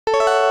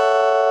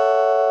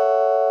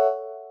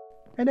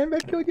And then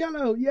red killed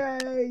yellow.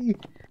 Yay!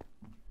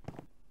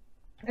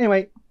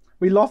 Anyway,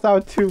 we lost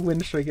our 2-win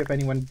streak. If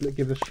anyone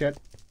gives a shit.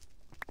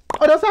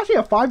 Oh, that's actually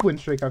a 5-win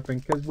streak, I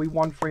think, because we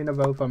won 3 in a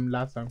row from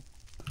last time,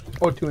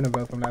 or 2 in a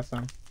row from last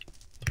time.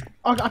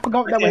 Oh, I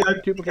forgot that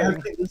we're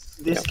duplicating.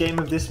 This game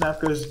of this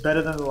map goes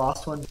better than the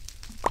last one.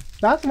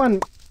 Last one,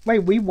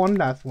 wait, we won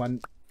last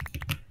one.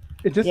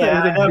 It just it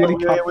was a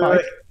really tough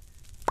fight.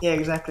 Yeah,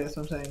 exactly. That's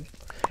what I'm saying.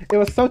 It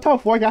was so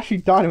tough. Void actually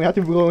died, and we had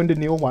to ruin the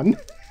new one.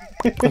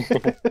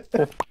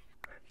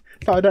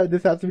 So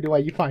this has to be the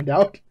way you find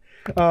out.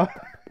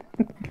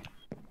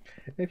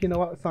 If you know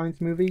what science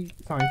fiction movie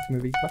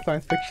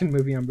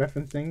I'm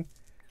referencing,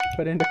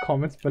 put in the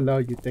comments below,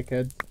 you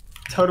dickheads.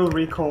 Total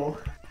Recall.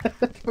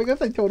 I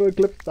guess I Total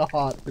Eclipse the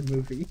Heart, the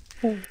movie.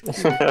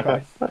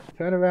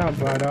 Turn around,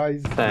 bright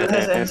eyes. Red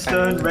has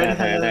Endstone, red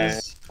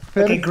has...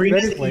 Okay, green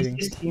is the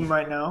easiest team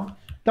right now.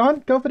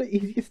 Don't go for the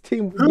easiest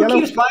team. Who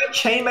keeps buying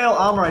chainmail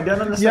armor? I don't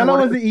understand.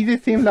 Yellow was the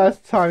easiest team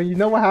last time. You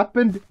know what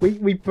happened?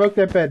 We broke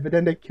their bed, but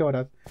then they killed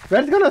us.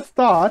 Red's gonna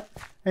start,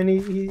 and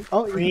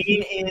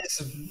Green is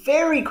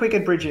very quick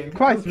at bridging.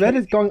 Christ, Red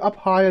is going up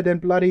higher than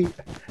bloody...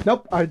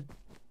 Nope, I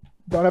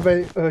don't have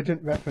a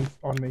urgent reference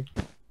on me.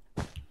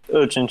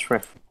 Urgent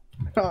ref.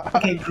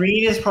 Okay,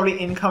 green is probably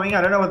incoming.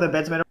 I don't know what the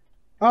bed's made of.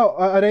 Oh,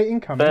 are they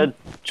incoming? They're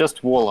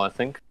just wall, I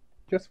think.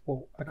 Just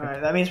wall. Okay.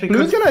 Alright, that means we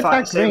Blue's gonna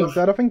attack green,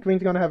 so I don't think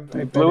green's gonna have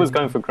a Blue is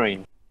going for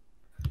green.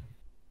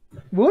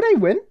 Will they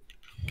win?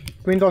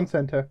 Green's on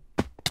center.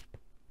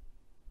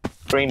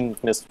 Green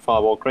missed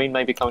firewall. Green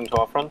may be coming to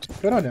our front.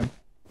 Good on them.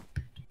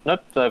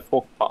 Nope, they've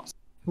walked past.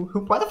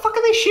 Why the fuck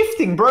are they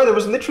shifting, bro? There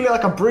was literally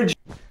like a bridge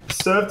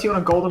served to you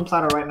on a golden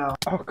platter right now.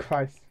 Oh,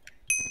 Christ.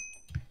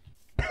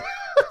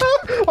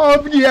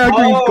 Oh, yeah,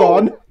 green's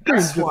gone.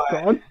 Green's just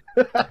gone.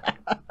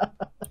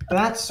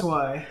 That's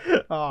why.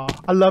 Oh,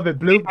 I love it.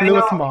 Blue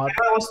is smart.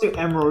 I wants to do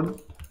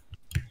emerald.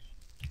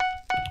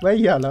 We're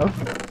yellow.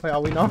 Wait,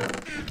 are we not?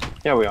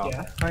 Yeah, we are.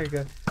 Yeah. Very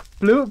good.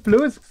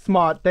 Blue is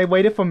smart. They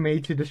waited for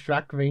me to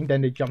distract green,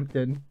 then they jumped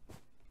in.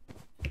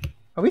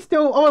 Are we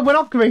still... Oh, we're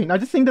not green. I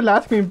just seen the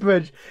last green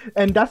bridge,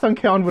 and that's what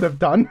Keon would have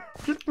done.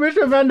 Just bridge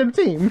a random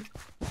team.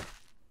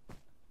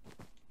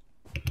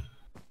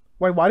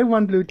 Wait, why did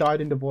one blue die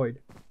in the void?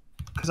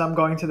 Because I'm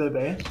going to their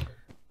base.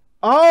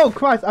 Oh,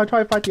 Christ. I'll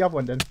try to fight the other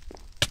one then.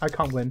 I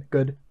can't win.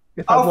 Good.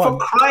 Oh, for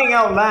crying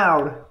out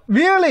loud!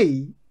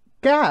 Really?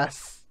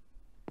 Gas.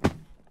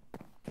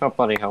 Oh,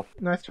 bloody hell.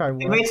 Nice try,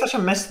 Warwick. They made such a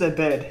mess of their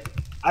bed.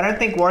 I don't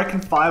think Warwick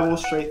can firewall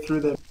straight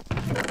through them.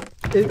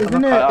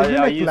 Isn't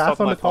there glass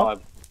on the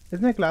top?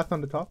 Isn't there glass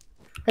on the top?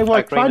 Hey,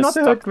 Warwick, try not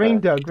to hurt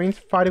green though. Green's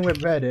fighting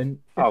with red, and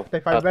if they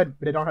fight red,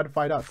 they don't know how to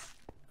fight us.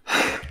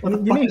 You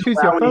need to choose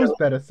your foes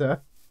better,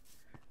 sir.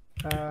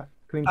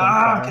 Green's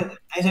on fire.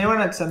 Is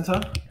anyone at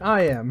center?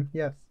 I am,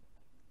 yes.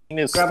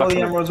 Grab all the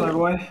emeralds, my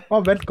boy.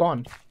 Oh, red's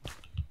gone.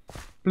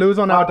 Blue's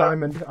on our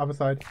diamond, other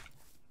side.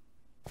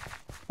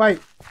 Wait,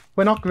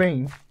 we're not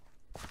green.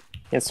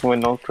 Yes, we're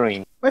not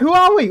green. Wait, who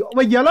are we?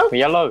 We're yellow? We're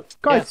yellow.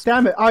 Guys, yes.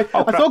 Damn it. I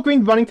saw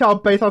green running to our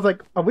base. I was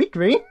like, are we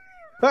green?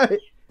 Wait.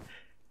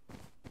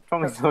 I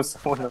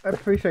I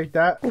appreciate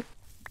that.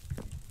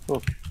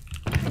 Oh.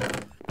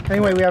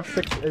 Anyway, we have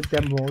 6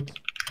 emeralds.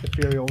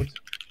 Ethereals.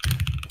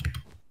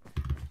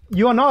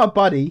 You are not a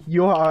buddy.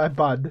 You are a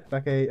bud.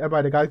 Like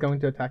the guy's going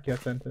to attack your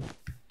center.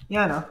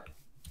 Yeah, I know.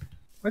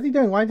 What's he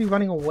doing? Why is he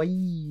running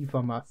away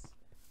from us?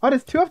 Oh,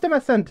 there's 2 of them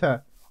at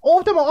center. All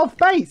of them are off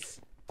base.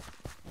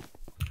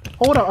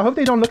 Hold on. I hope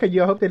they don't look at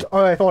you. I hope they...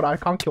 Oh, I thought I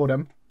can't kill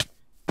them.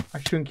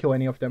 I shouldn't kill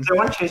any of them. Is there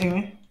one chasing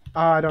me?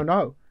 I don't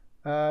know.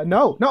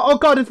 No. Oh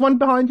god, there's one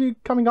behind you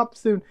coming up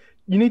soon.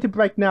 You need to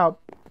break now.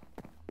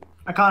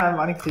 I can't have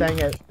money. Dang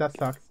it. That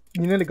sucks.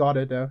 You nearly got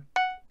it though.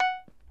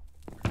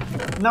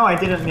 No, I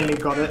didn't nearly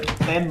got it.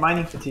 They had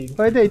mining fatigue.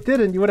 But they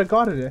didn't. You would have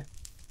got it.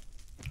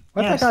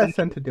 What's that guy at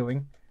center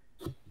doing?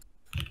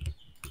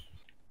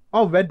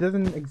 Oh, red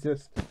doesn't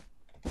exist.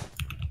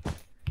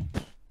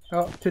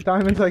 Oh, to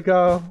diamonds I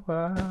go.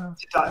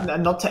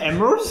 Not to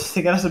emeralds?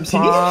 To get us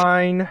obsidian?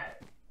 Fine.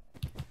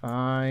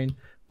 Fine.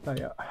 Oh,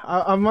 yeah.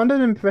 I'm under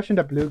the impression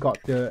that blue got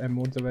the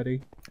emeralds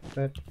already.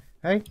 But,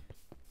 hey.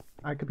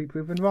 I could be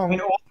proven wrong. I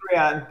mean, all 3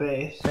 are at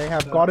base. They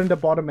have gotten the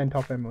bottom and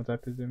top emeralds, I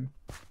presume.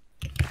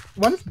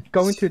 One's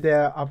going to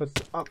their other...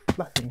 Oh,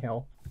 fucking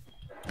hell.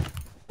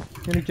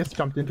 Nearly just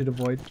jumped into the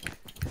void.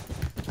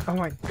 Oh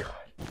my god.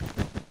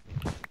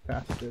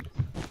 Bastard.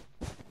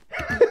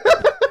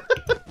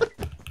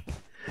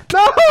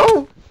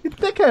 No! You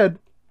dickhead!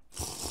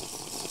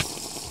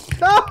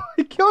 No!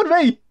 He killed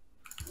me!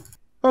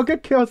 Oh,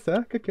 good kill,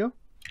 sir. Good kill.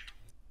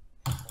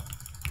 I'm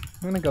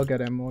gonna go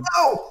get emerald.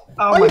 Oh!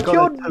 Oh my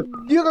god.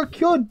 You got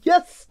killed!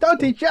 Yes! Don't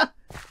teacher!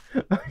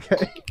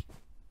 Okay.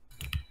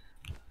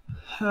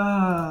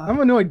 I'm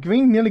annoyed.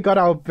 Green nearly got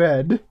out of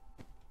bed.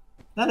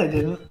 No, they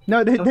didn't.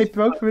 No, they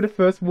broke through the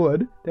first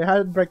wood. They had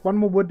to break 1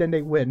 more wood, then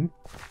they win.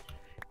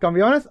 Gonna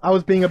be honest, I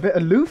was being a bit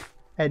aloof,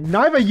 and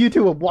neither of you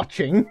 2 were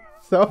watching.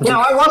 So. No,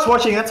 I was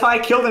watching. That's why I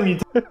killed him.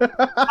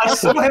 I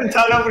saw him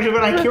turn over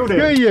when I killed him.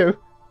 Screw you.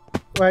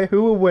 Wait,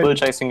 who will win? We're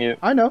chasing you.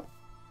 I know.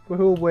 But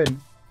who will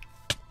win?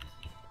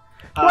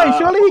 Wait,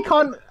 surely he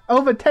can't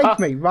overtake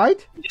me,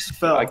 right? He just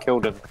fell. I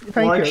killed him.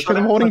 Thank you, because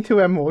I'm holding 2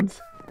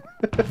 emeralds.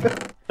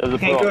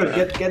 Okay,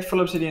 good. Get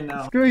full obsidian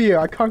now. Screw you,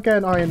 I can't get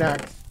an iron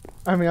axe.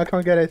 I mean, I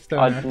can't get a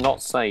stone axe. I'm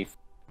not safe.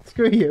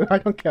 Screw you, I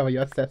don't care about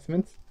your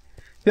assessments.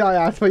 Did I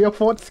ask for your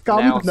fort, scum?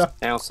 Now, No.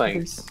 now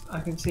safe. I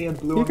can see a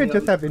blue. You could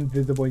just have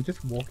invisible, you're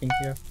just walking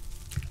here.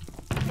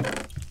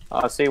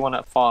 I see one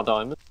at Far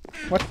Diamond.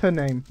 What's her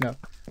name? No.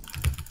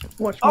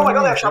 What's Oh my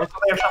god, name?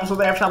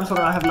 they have shambles,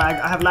 I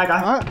have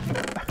lag.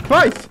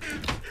 Christ!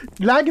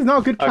 Lag is not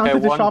a good counter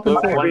to sharpen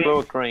one swords.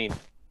 blue, green.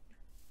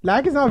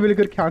 Lag is not a really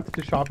good counter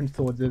to sharpen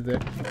swords, is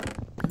it?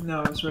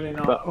 No, it's really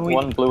not. But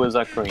one blue is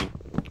at green.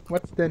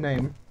 What's their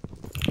name?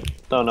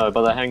 Don't know,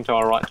 but they're heading to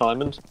our right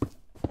diamond.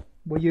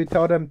 Will you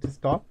tell them to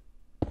stop?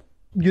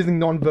 Using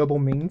non-verbal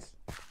means?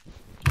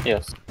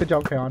 Yes. Good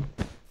job, Kaon.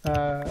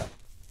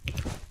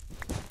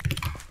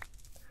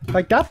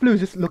 Like, that blue's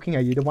just looking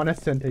at you, the one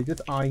at center,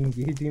 just eyeing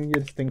you, he's giving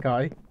you the stink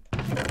eye.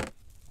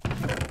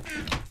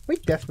 We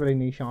desperately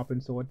need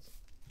sharpened swords.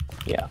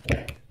 Yeah.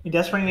 You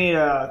desperately need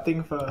a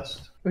thing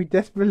first. We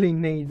desperately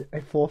need a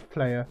 4th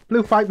player.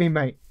 Blue, fight me,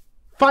 mate.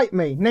 Fight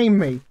me, name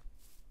me.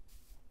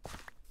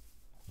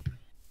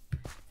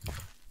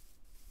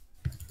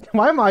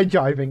 Why am I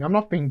jiving? I'm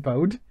not being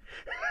bowed.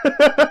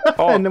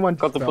 Oh, And the one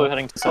got the fell. blue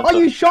heading to center. Oh,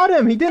 you shot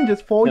him! He didn't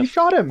just fall, Yeah. you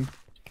shot him!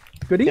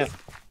 Goodies? Yeah.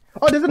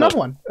 Oh, there's another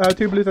one.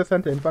 2 blues at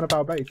center in front of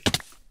our base.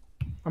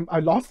 I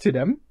lost to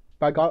them,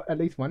 but I got at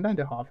least one down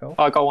to half health.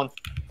 Oh, I got one.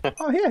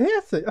 Oh,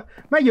 here's it.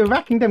 Mate, you're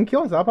racking them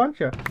kills up, aren't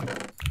you?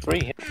 3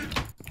 hit.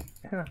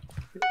 Yeah.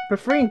 But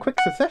 3 in quick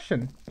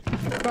succession.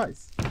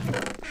 Christ.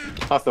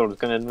 I thought it was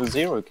going to end with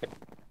 0 kill.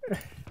 I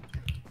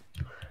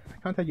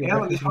can't tell you Yeah,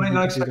 what but he's you probably need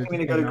not to do expecting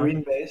me to go to now.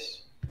 green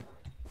base.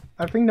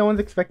 I think no one's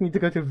expecting you to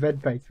go to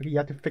red base because you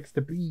have to fix the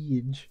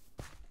bridge.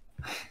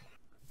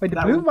 Wait, the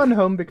That blue one- run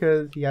home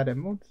because he had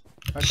emeralds?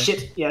 Okay.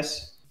 Shit,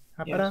 yes.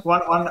 How about Yes.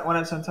 that? One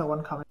at center,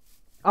 one coming.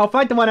 I'll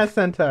fight the one at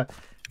center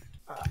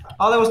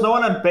Oh, there was no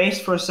one at base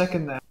for a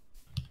second there.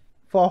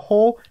 for a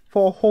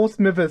whole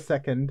smither's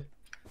second.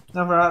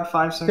 No, for around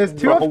 5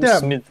 seconds. Two of Rahul them.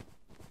 Smith.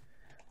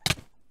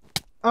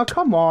 Oh,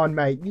 come on,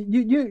 mate.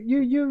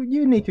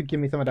 You need to give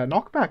me some of that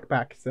knockback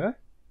back, sir.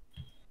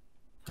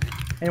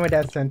 Anyway,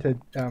 that's centered.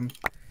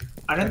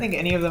 I don't think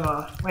any of them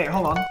are. Wait,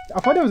 hold on. I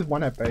thought there was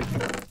one at base.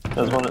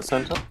 There's one at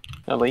center,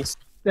 at least.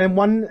 Then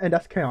one, and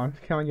that's Kaon.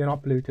 Kaon, you're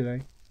not blue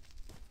today.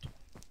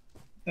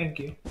 Thank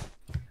you.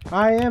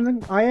 I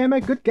am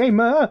a good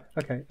gamer.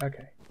 Okay.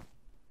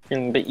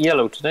 Feeling a bit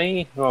yellow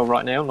today. Well,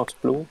 right now, not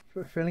blue.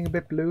 Feeling a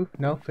bit blue?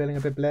 No, feeling a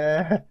bit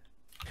blah.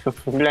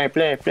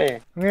 Play.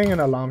 I'm getting an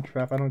alarm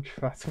trap. I don't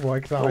trust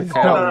voice eyes.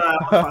 Oh,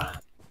 No.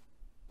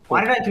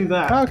 Why did I do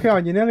that? Oh,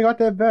 Kaon, you nearly got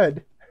that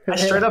bed. I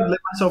straight up lit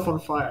myself on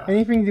fire.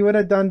 Anything you would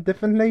have done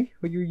differently?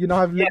 Would you not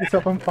have lit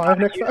yourself on fire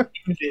next time?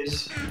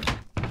 Images.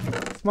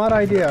 Smart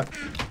idea.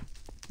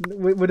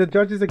 Would the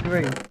judges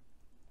agree?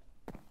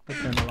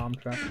 That's an alarm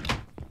trap.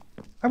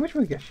 I wish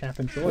we could get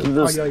sharpened swords. Oh,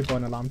 This- yeah, you got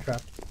an alarm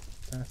trap.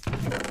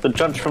 The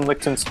judge from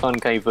Liechtenstein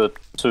gave it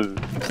 2.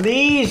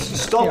 Please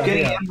stop Yeah,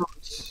 getting yeah.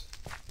 emeralds.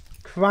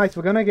 Christ,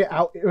 we're gonna get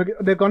out.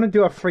 They're gonna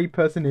do a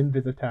 3-person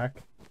invis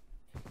attack.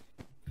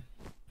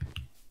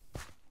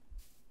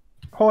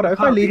 Hold on, if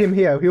I lead him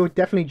here, he'll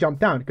definitely jump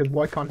down because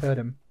White can't hurt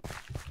him.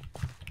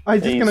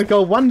 I'm just gonna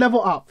go 1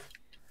 level up.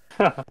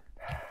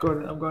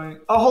 Good, I'm going.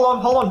 Oh,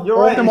 hold on. You're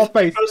All right. of them off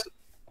base. It's-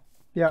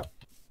 Yeah.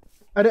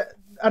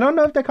 I don't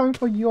know if they're coming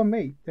for you or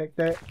me.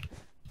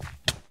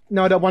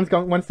 No, that one's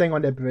staying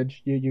on their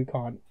bridge. You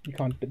can't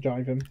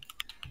drive him.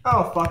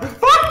 Oh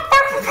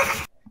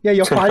fuck! Yeah,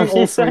 you're fighting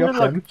all 3 of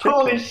like them.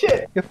 Holy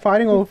shit! You're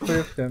fighting all 3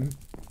 of them.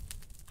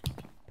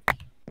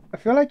 I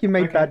feel like you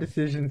made Okay. bad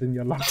decisions in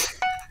your life.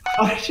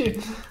 Oh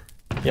shit!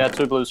 Yeah,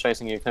 2 blues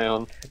chasing you,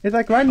 Kaon. It's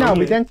like right now,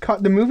 we Okay. then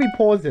cut, the movie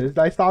pauses,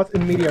 like starts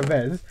in media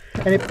res,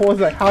 and it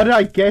pauses like, how did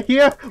I get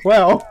here?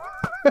 Well,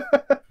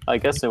 I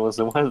guess it was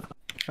the weather.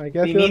 I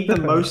guess We it was need the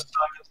different. most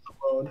diamonds in the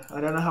world.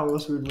 I don't know how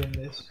else we would win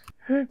this.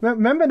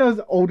 Remember those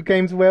old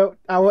games where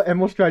our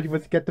emerald strategy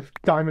was to get the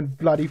diamond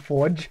bloody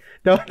forge?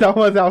 That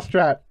was our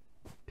strat.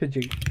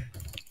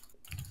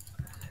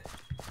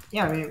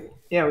 Yeah, I mean,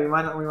 we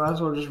might as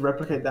well just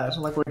replicate that. It's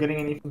not like we're getting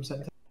any from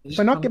center. Just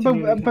But not,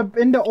 continue- but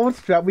in the old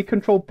strat, we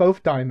control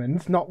both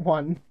diamonds, not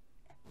one.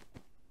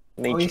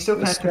 Oh, you still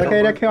can't Nature.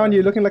 Okay, there, Keon,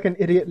 you're looking like an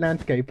idiot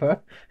landscaper.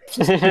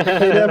 Hey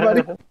there,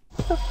 buddy.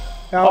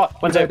 Oh,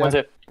 one's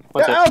it.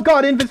 Oh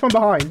god, invis from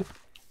behind.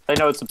 They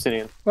know it's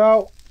obsidian.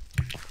 Well,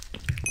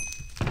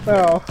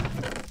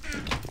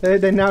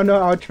 they now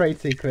know our trade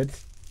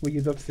secrets. We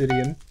use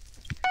obsidian.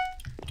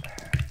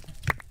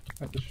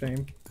 That's a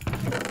shame.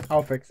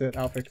 I'll fix it.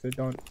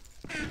 Don't.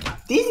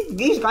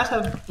 These guys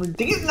have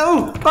ridiculous.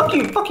 No, fuck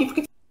you,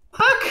 fucking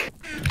fuck!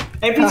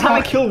 Every time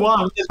I kill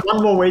one, there's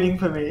one more waiting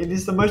for me. It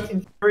is the most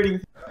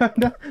infuriating.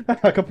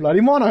 That's like a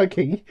bloody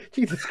monarchy.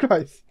 Jesus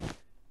Christ.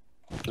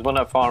 There's one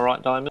at far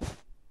right diamond.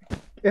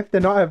 If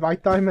they're not at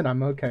right diamond,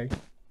 I'm okay.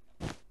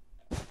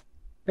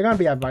 They're gonna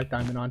be at right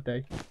diamond, aren't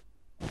they?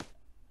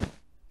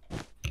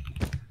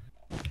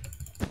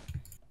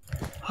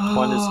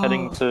 One is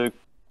heading to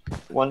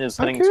one is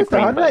heading to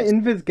green how base.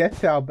 did that invis get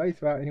to our base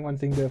without anyone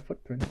seeing their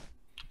footprint?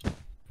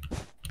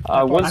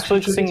 One's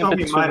focusing a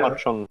bit too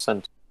much on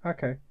center.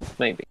 Okay.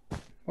 Maybe.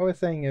 What we're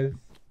saying is...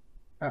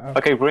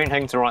 Okay, green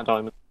heading to right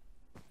diamond.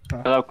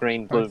 Hello,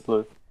 green, blue,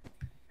 blue.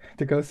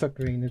 The ghost of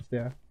green is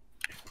there.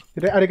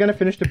 Are they gonna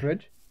finish the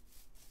bridge?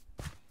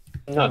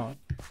 No.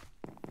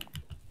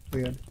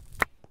 Weird.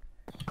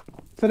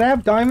 So they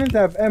have diamonds, they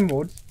have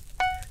emeralds.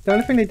 The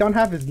only thing they don't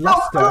have is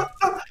luster. No!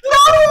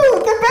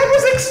 The bed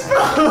was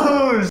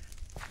exposed!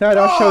 No,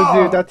 that shows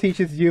you, that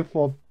teaches you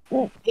for...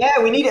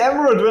 Yeah, we need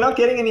emeralds. We're not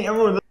getting any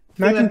emeralds.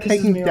 Imagine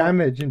taking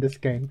damage in this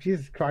game.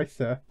 Jesus Christ,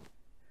 sir.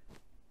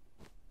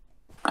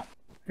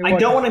 I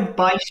don't want to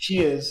buy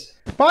shears.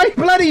 Buy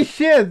bloody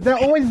shears! They're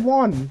always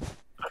one!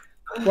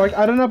 Like,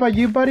 I don't know about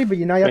you, buddy, but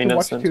you now you have to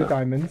watch two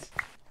diamonds.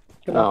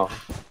 No.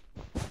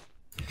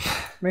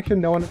 Make sure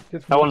no one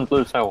just... I want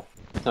blue fell.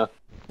 No.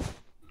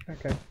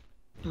 Okay.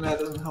 That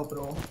doesn't help at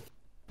all.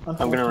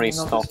 I'm gonna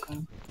restock.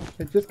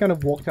 It's just gonna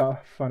walk to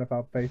front of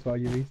our base while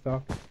you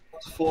restock.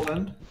 What's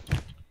fallen?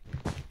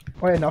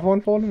 Wait, another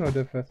one fallen or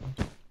the first one?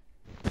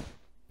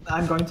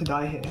 I'm going to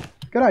die here.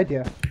 Good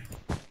idea.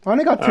 I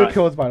only got two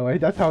kills, by the way.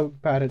 That's how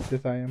bad at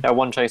this I am. Yeah,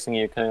 one chasing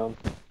you, Kaon.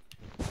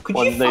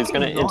 One day's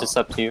gonna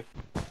intercept you.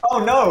 Oh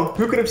no!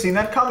 Who could have seen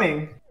that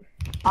coming?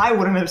 I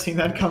wouldn't have seen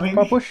that coming.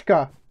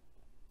 Babushka.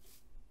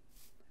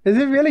 Is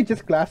it really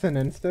just glass and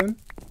endstone?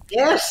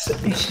 Yes!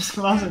 It's just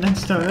glass and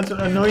endstone. That's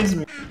what annoys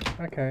me.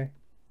 Okay.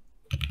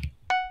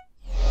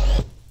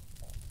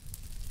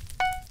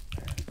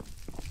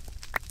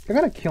 They're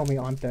gonna kill me,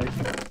 aren't they?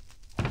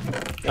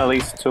 At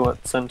least two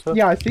at center.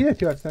 Yeah, I see the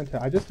two at center.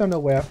 I just don't know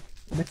where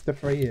Mr.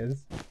 3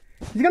 is.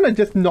 He's gonna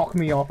just knock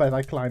me off as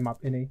I climb up,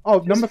 isn't he? Oh,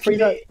 number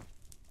 3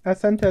 at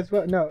center as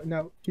well.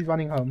 No, he's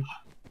running home.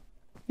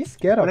 He's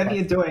scared of us. Whatever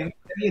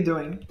you're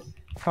doing.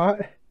 Huh?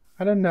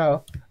 I don't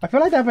know. I feel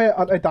like they have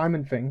a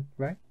diamond thing,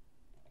 right?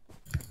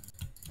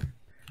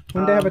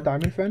 Wouldn't they have a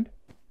diamond friend?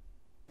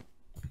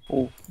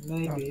 Oh.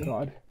 Maybe. Oh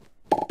god.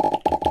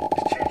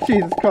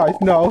 Jesus Christ,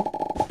 no.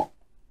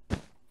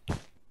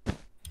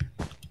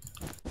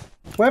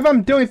 Whatever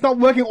I'm doing, it's not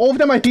working. All of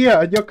them are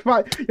here. You're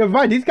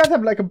right. These guys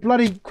have like a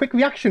bloody quick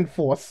reaction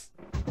force.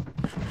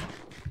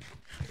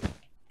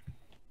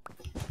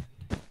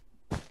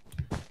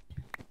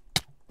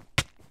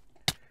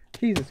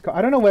 Jesus Christ.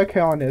 I don't know where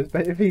Kaon is,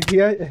 but if he's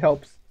here, it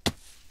helps.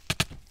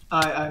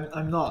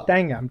 I'm not.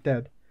 Dang it, I'm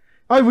dead.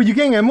 Oh, were you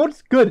getting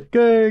emeralds? Good.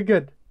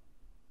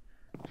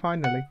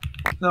 Finally.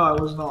 No, I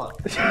was not.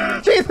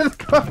 Jesus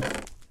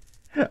Christ.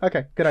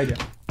 Okay, good idea.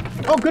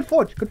 Oh, good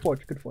forge.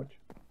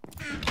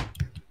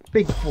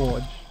 Big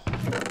forge.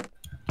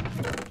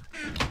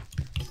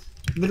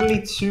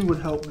 Literally 2 would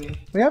help me.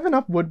 We have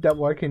enough wood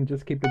that I can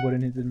just keep the wood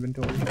in his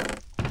inventory.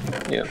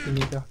 Yeah. We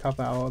need to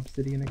cover our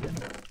obsidian again.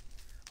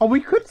 Oh, we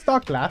could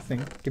start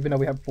glassing, given that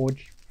we have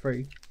forge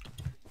 3.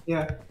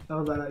 Yeah, not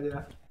a bad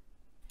idea.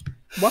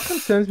 What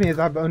concerns me is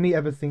I've only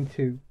ever seen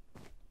 2.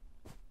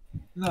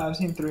 No, I've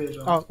seen 3 as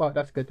well. Oh, well,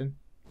 that's good then.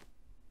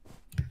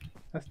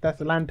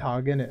 That's a land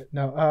tag, isn't it?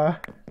 No,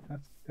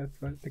 that's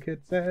what the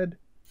kid said.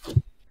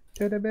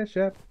 To the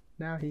bishop.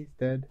 Now he's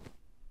dead.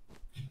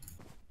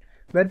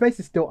 Red base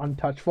is still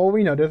untouched. For all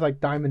we know, there's like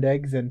diamond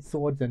eggs and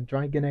swords and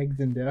dragon eggs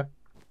in there.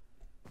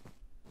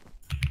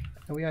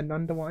 And we are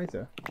none the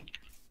wiser.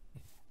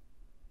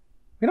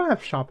 We don't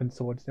have sharpened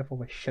swords, therefore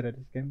we're shit at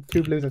this game.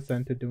 2 blues are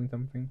center doing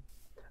something.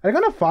 Are they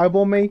gonna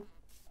fireball me?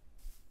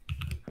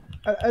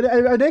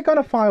 Are they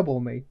gonna fireball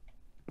me?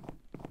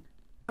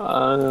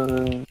 I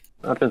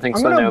don't think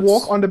so. I'm gonna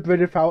walk on the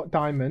bridge without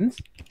diamonds,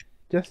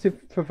 just to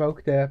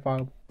provoke their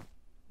fire.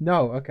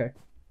 No, okay.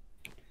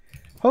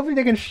 Hopefully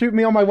they can shoot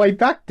me on my way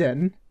back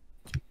then.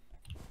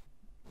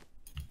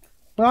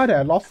 Where are they?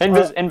 I lost.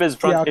 Invis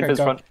front. Yeah, okay,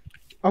 Invis front.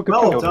 Oh, good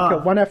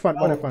kill. One at front.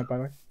 One at front, by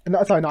the way.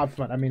 No, sorry, not at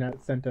front. I mean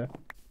at center.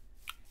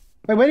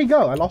 Wait, where'd he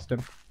go? I lost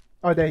him.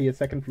 Oh, there he is.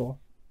 Second floor.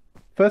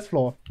 First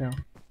floor now.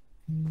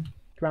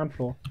 Ground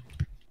floor.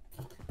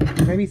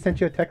 Maybe he sent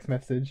you a text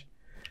message.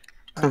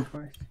 Oh,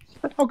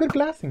 good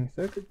glassing.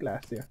 So good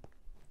glass here.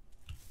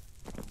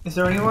 Is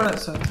there anyone at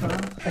center?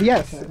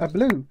 Yes, okay. A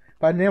blue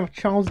by the name of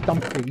Charles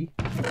Dumphy.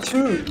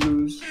 2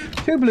 blues.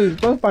 2 blues,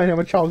 both by the name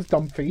of Charles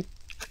Dumphy.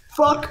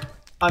 Fuck!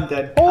 I'm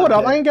dead. Hold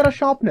up, I can get a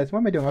sharpness. What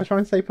am I doing? I was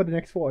trying to save for the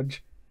next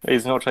forge.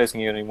 He's not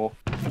chasing you anymore.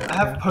 I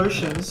have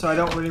potions, so I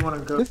don't really want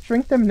to go. Just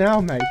drink them now,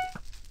 mate.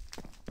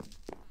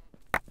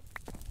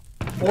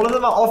 All of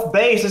them are off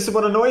base. This is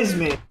what annoys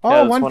me. Oh,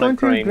 yeah, one's going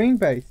to green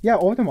base. Yeah,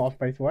 all of them are off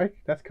base, right?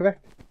 That's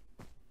correct.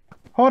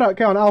 Hold up,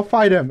 go on. I'll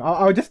fight him.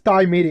 I'll just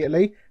die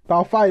immediately, but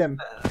I'll fight him.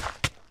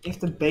 You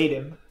have to bait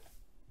him.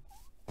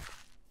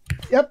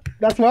 Yep,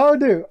 that's what I'll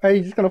do. Hey,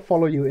 he's just gonna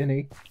follow you,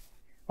 innit?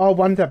 Oh,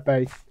 one's at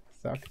base.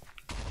 Suck.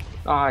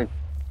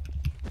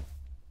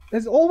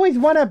 There's always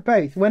one at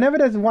base. Whenever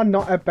there's one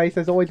not at base,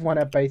 there's always one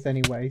at base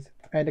anyways.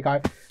 And the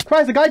guy...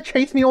 Christ, the guy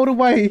chased me all the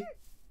way!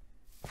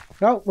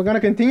 No, we're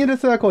gonna continue the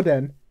circle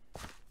then.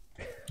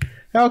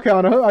 Okay,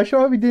 I sure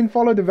hope he didn't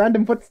follow the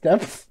random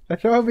footsteps. I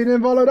sure hope he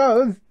didn't follow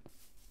those.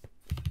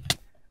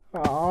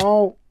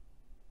 Oh.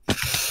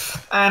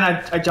 And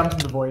I jumped in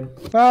the void.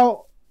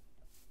 Well,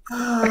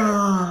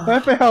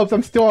 if it helps,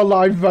 I'm still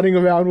alive running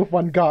around with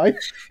one guy.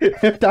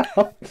 If that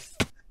helps.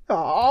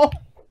 Oh.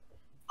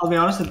 I'll be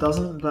honest, it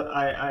doesn't, but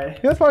I...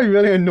 That's why I'm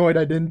really annoyed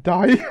I didn't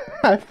die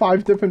at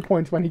 5 different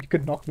points when he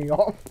could knock me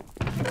off.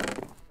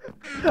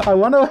 I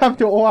want to have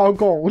the all-out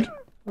gold.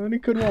 I only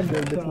could wonder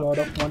in this world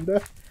of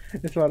wonder.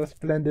 This world of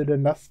splendid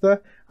and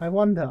luster. I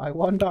wonder.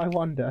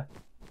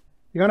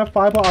 You're gonna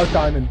fireball our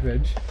diamond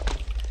bridge.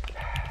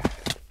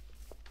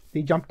 Did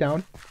he jump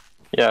down?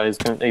 Yeah,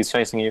 he's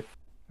chasing you.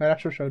 Oh,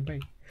 that sure showed me.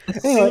 A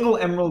single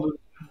emerald.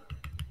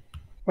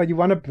 What, you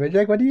want a bridge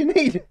egg? What do you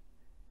need?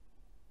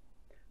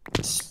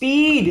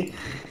 Speed!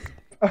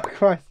 Oh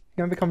Christ,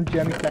 you're gonna become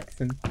Jeremy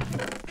Flexen.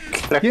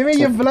 Give me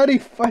your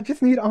bloody... I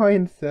just need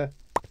iron, sir.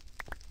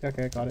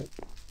 Okay, I got it.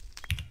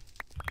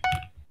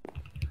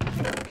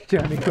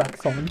 Jeremy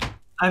Klaxon.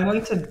 I'm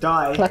going to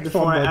die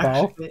before I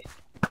actually...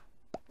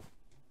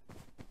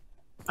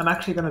 I'm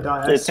actually gonna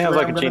die. It sounds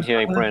like a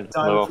GTA brand.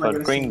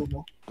 Green,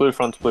 blue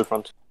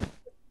front.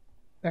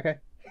 Okay.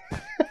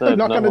 I'm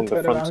not gonna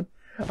turn around.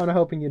 I'm not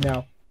helping you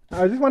now.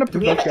 I just want to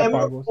provoke your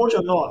fireballs. Forge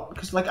or not?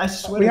 Because like I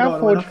swear we to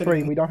have God, Forge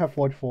 3, we don't have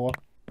Forge 4.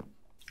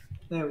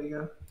 There we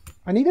go.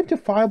 I need him to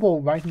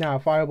fireball right now,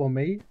 fireball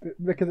me,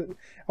 because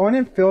I want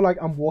him to feel like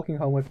I'm walking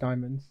home with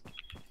diamonds.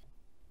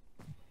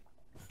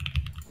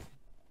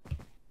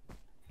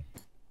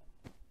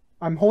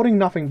 I'm holding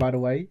nothing, by the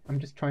way. I'm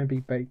just trying to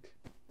be baked.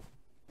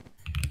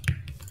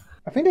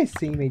 I think they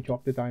see me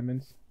drop the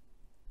diamonds.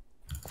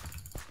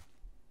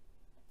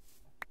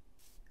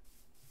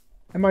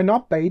 Am I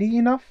not baity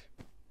enough?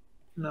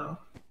 No.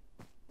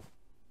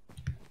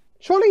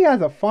 Surely he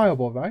has a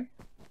fireball, right?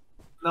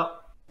 No.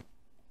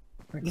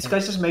 Okay. This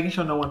guy's just making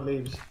sure no one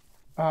leaves.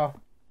 Oh.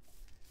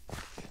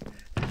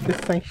 This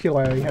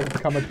sanctuary has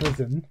become a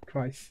prison.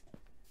 Christ.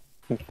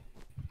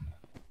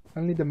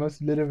 Only the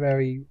most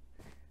literary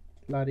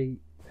bloody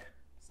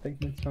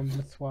statements from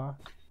Monsieur.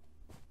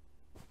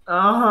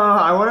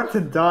 I wanted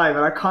to die,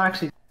 but I can't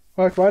actually...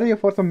 Alright, why do you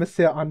put some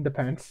Monsieur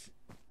underpants?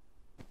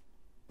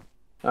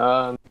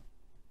 Go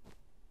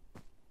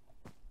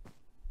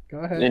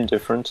ahead.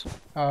 Indifferent.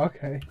 Oh,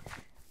 okay.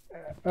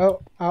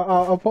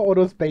 I'll put all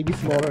those baby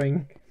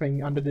slaughtering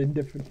thing under the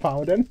indifferent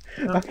pile then.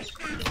 I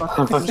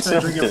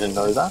didn't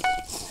know that.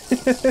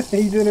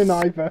 He didn't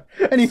either.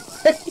 Anyway.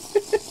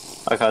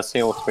 Okay, I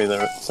see all three there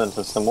at the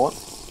center somewhat.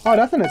 Oh,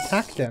 that's an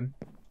attack then.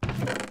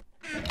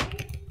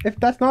 If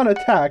that's not an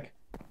attack,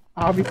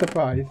 I'll be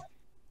surprised.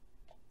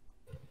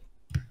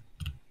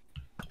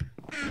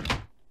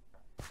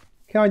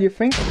 Come on, you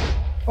think?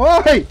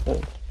 Oi!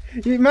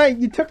 Mate,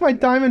 you took my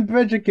diamond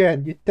bridge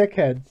again, you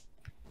dickheads.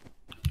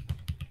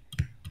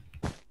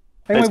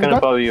 Anyway, He's gonna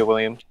bow you,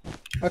 William.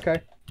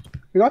 Okay.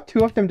 We got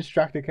 2 of them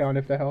distracted, Kaon,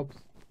 if that helps.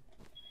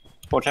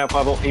 Watch out,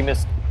 Fireball. He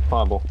missed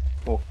Fireball.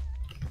 Oh.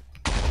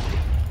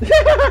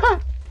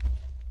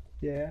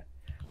 Yeah.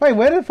 Wait,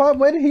 where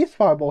did his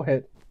fireball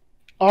hit?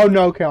 Oh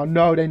no, Kaon,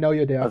 no, they know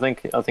you're there. I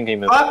think he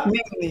missed. Fuck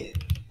me!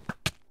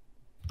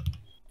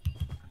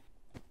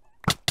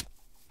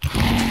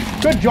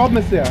 Good job,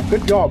 Monsieur.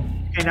 Good job.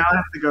 Okay, now I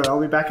have to go. I'll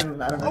be back in,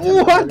 I don't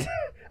know. What?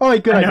 Oh,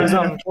 wait, good idea.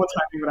 I know, but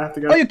I have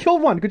to go. Oh, you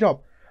killed one. Good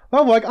job.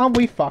 Oh, like, aren't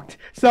we fucked?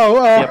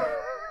 So, Yep.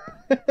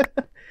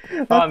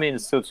 Oh, I mean,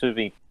 it's still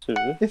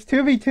 2v2. It's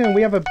 2v2 and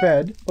we have a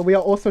bed, but we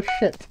are also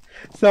shit.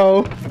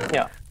 So,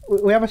 yeah.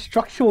 We have a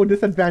structural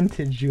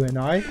disadvantage, you and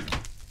I.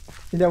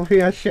 You know,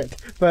 we are shit.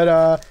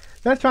 But,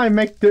 let's try and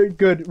make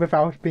good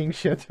without being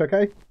shit,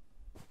 okay?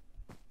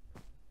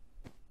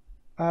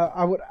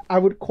 I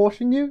would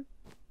caution you.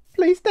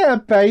 Please stay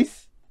at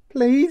base.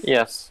 Please.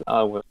 Yes,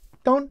 I will.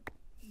 Don't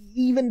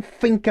even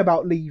think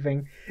about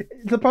leaving.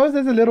 Suppose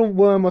there's a little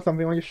worm or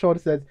something on your shoulder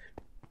that says,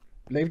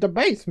 "Leave the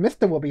base.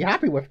 Mister will be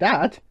happy with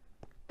that."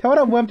 Tell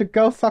that worm to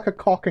go suck a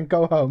cock and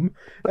go home,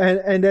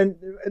 and then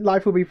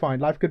life will be fine.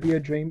 Life could be a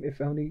dream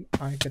if only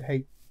I could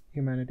hate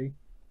humanity.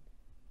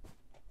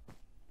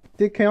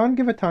 Did Kaon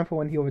give a time for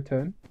when he'll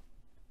return?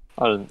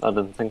 I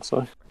didn't think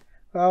so.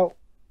 Well,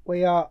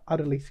 we are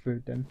utterly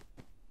screwed then.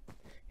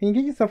 Can you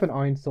get yourself an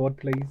iron sword,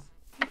 please?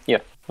 Yeah,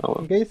 I will.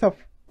 Can you get yourself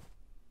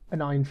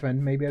an iron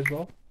friend, maybe, as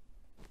well?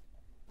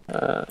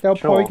 They'll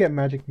probably get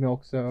magic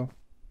milk, so...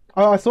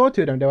 Oh, I saw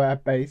 2 of them. They were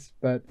at base,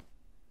 but...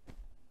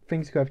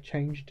 things could have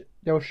changed.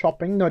 They were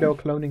shopping. No, they were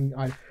cloning.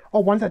 Oh,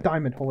 one's at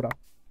diamond. Hold up.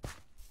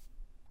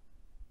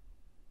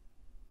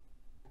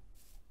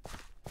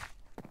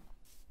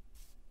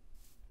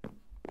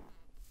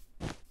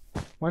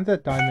 One's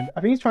at diamond.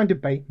 I think he's trying to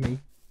bait me.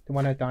 The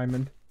one at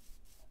diamond.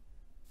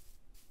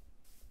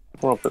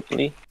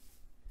 Probably.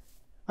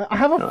 I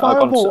have a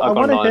fireball. I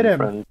want to hit him.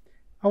 Friend.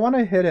 I want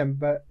to hit him,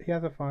 but he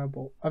has a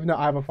fireball. No,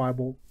 I have a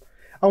fireball.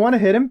 I want to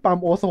hit him, but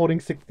I'm also holding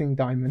 16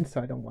 diamonds,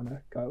 so I don't want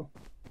to go.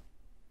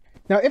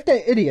 Now, if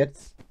they're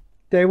idiots,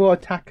 they will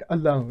attack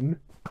alone.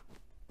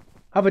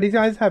 However, these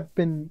guys have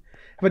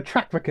a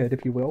track record,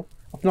 if you will,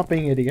 of not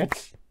being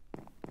idiots.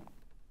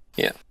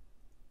 Yeah.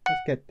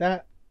 Let's get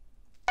that.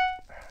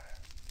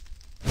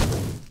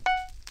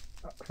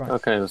 Oh,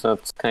 okay, so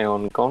that's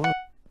Kaon gone.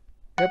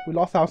 Yep, we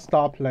lost our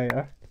star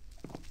player.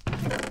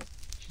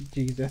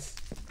 Jesus.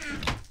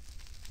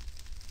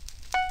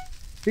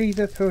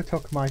 Jesus, who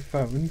took my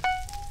phone?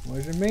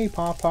 Was it me,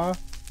 Papa?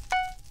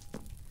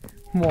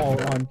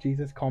 More on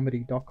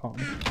JesusComedy.com.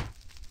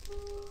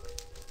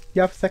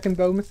 You have second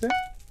bow, mister?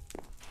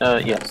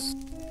 Yes.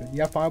 Good.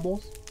 You have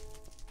fireballs?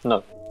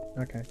 No.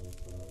 Okay.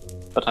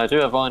 But I do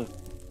have iron.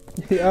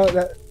 Oh,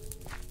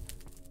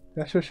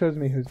 that sure shows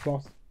me who's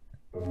boss.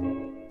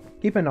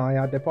 Keep an eye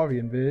out, they're probably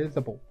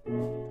invisible.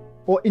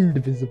 Or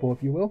indivisible,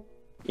 if you will.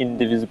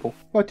 Indivisible.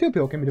 Well, two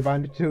people can be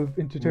divided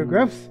into two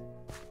groups.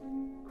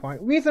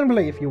 Quite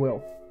reasonably, if you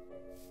will.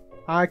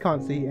 I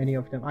can't see any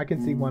of them. I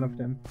can see one of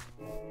them.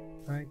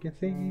 I can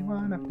see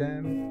one of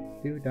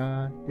them.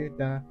 Do-da,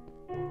 do-da.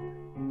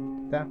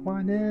 That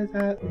one is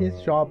at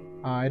his shop.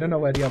 I don't know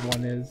where the other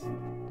one is.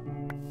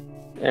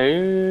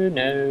 Oh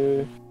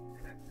no.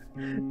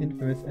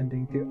 Infamous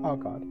ending to... Oh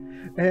god.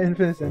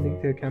 Infamous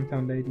ending to a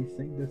Camptown lady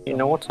sing this song. You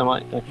know what? I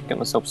might actually get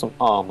myself some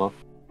armor.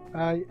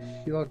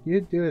 Look,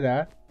 you do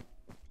that.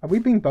 Are we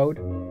being bowed?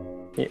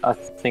 Yeah, I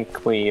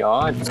think we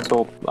are. I just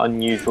saw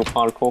unusual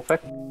parkour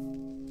pick.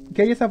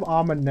 Get yourself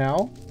armor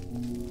now.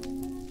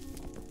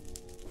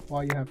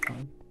 While you have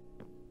time.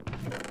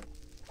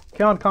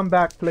 Can't come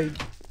back, please.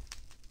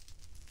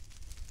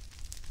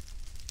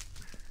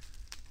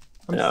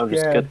 I'll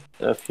just get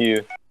a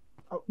few.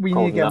 We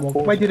need to get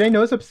more. Wait, did they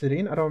know it's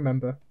obsidian? I don't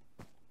remember.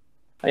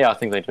 Yeah, I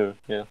think they do,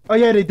 yeah. Oh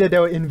yeah, they did. They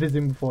were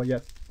invisible before,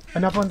 yes.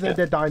 Another one's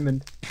they're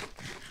diamond.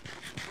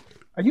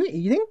 Are you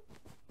eating?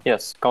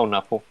 Yes, golden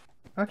apple.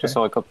 Okay. Just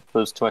so I got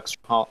those 2 extra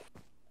hearts.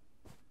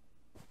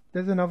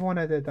 There's another one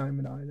at the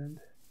diamond island.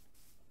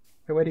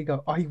 Hey, where'd he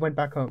go? Oh, he went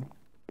back home.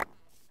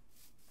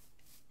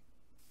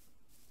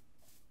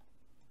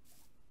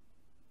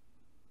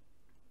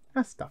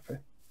 That's stuffy.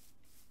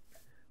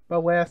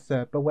 Beware,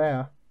 sir,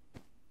 beware.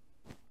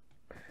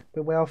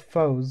 Beware of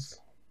foes.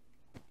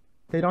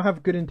 They don't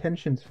have good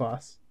intentions for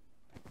us.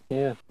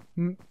 Yeah.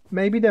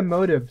 Maybe their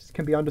motives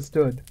can be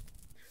understood.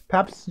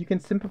 Perhaps you can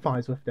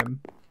sympathize with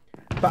them.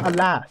 But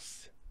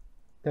alas,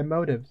 their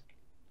motives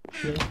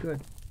ain't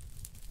good.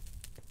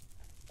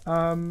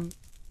 You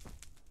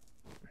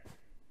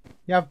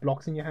have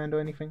blocks in your hand or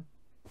anything?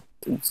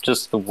 It's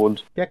just the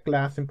wood. Get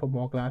glass and put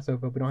more glass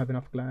over. We don't have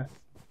enough glass.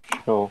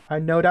 Sure. I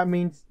know that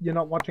means you're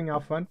not watching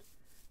our front,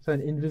 so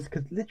an invis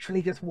could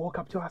literally just walk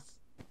up to us.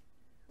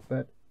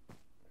 But,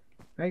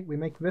 hey, we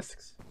make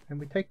risks, and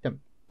we take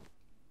them.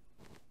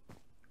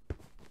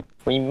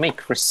 We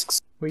make risks.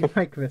 We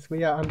make risks.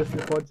 We are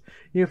Unlisted Thoughts.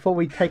 You thought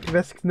we take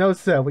risks? No,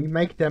 sir. We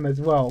make them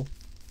as well.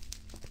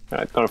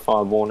 Alright, got a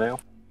fireball now.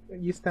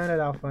 You stand at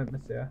our front,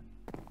 monsieur.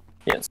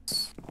 Yes.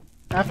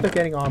 After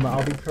getting armor,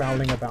 I'll be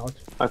prowling about.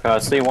 Okay, I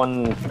see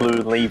one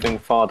blue leaving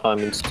far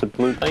diamonds to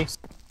blue base.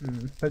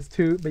 There's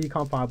two, but you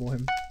can't fireball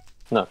him.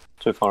 No,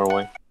 too far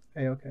away.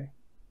 Hey, okay.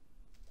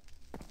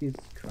 Jesus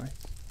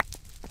Christ.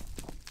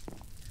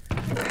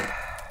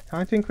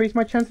 Time to increase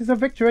my chances of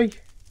victory.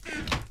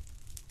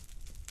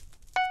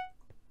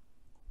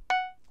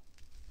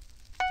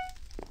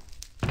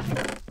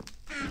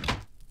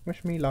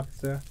 Wish me luck,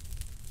 sir.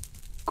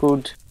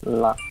 Good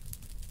luck.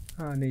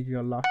 I need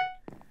your luck.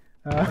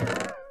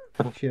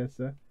 Cheers,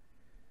 sir.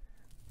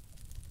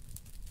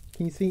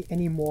 Can you see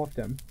any more of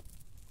them?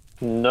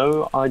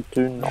 No, I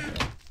do not.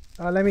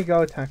 Let me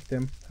go attack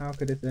them. How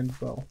could this end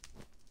well?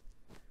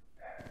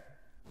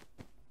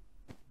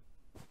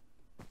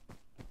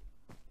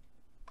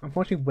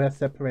 Unfortunately, we're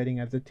separating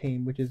as a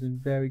team, which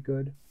isn't very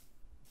good.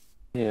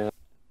 Yeah.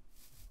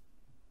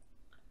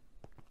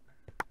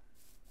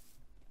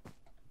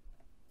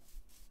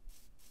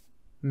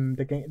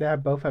 They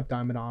both have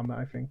diamond armor,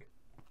 I think.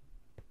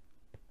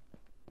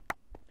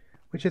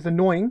 Which is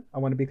annoying, I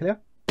want to be clear.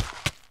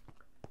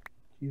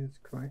 Jesus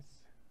Christ.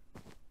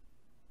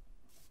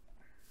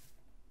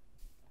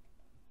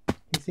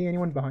 You see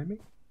anyone behind me?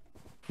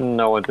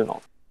 No, I do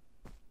not.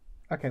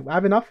 Okay, well, I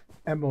have enough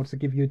emeralds to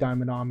give you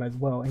diamond armor as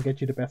well and get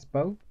you the best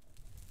bow.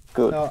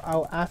 Good. So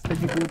I'll ask that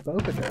you do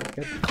both of those.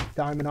 Get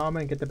diamond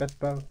armor and get the best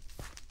bow.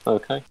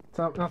 Okay.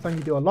 So not something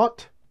you do a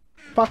lot.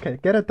 Fuck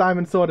it, get a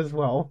diamond sword as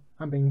well.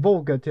 I'm being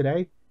vulgar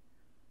today.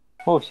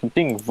 Oh, you're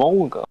being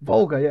vulgar.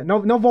 Vulgar, yeah. No,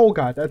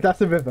 vulgar.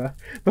 That's a river.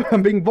 But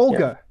I'm being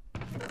vulgar.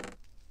 Yeah.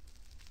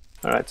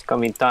 Alright, got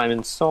me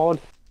diamond sword.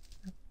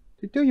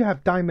 Do you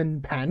have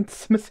diamond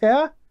pants,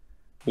 monsieur?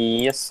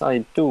 Yes,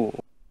 I do.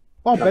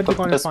 Oh, bed be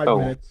gone in Let's 5 go.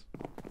 minutes.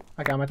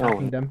 Okay, I'm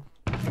attacking them.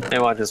 They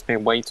might just be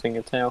waiting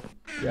it out.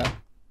 Yeah.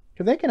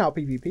 Because they can out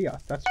PvP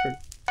us, that's true.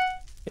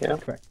 Yeah.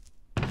 That's correct.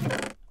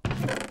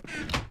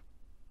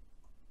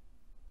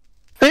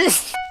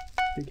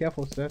 Be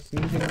careful, sir.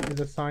 Sneezing is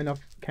a sign of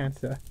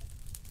cancer.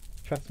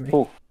 Trust me.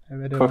 Ooh. I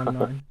read it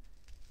online.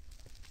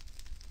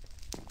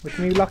 Wish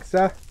me luck,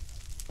 sir.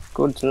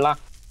 Good luck.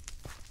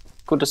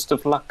 Goodest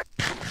of luck.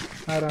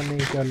 I don't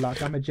need your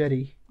luck. I'm a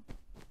jetty.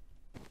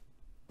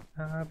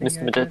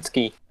 Mr.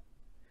 Majetski.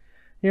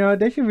 You know,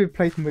 they should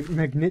replace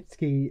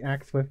Magnitsky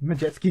axe with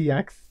Majetski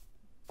axe.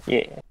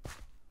 Yeah.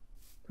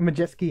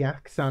 Majetski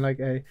axe sound like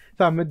a...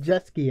 So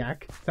Majetski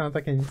axe sounds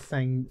like an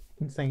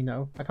insane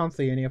no. I can't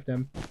see any of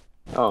them.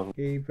 Oh.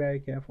 Be very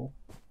careful.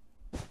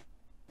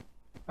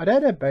 Are they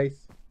at their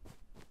base?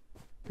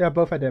 They are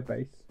both at their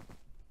base.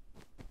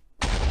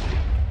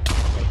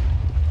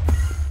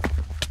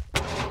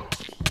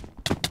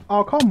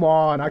 Oh, come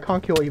on. I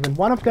can't kill even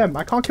one of them.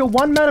 I can't kill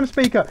one, Madam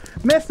Speaker.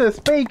 Mr.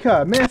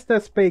 Speaker.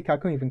 Mr. Speaker. I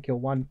couldn't even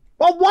kill one.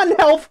 Oh, 1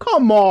 health.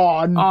 Come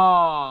on.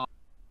 Oh.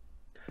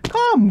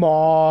 Come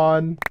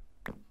on.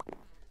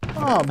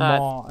 Come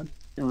on.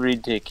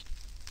 Ridiculous.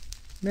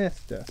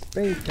 Mr.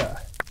 Speaker.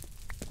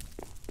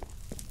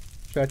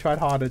 Should I tried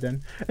harder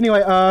then?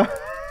 Anyway,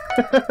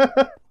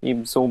 The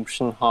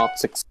absorption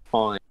heart's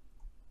expired.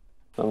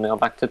 So now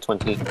back to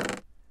 20.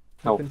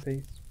 Help.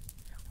 We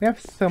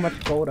have so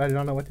much gold, I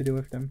don't know what to do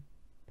with them.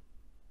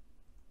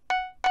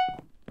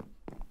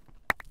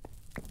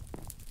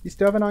 You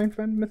still have an iron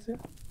friend, Monsieur?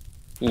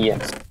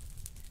 Yes.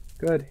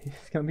 Good, he's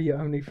gonna be your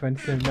only friend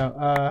soon.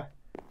 No,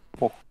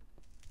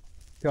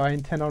 do I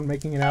intend on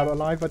making it out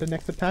alive at the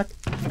next attack?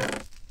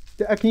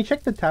 Can you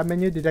check the tab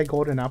menu? Did they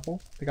golden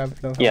apple? The guy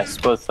with low health? Yes,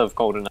 both have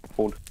golden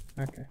apple.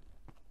 Okay.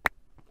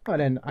 Well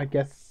then, I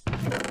guess...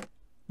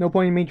 No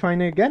point in me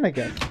trying it again, I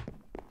guess.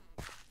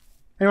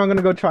 Anyway, I'm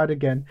gonna go try it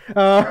again.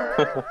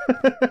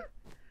 Because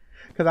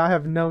I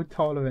have no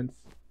tolerance.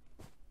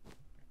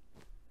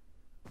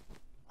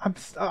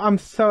 I'm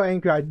so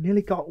angry, I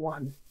nearly got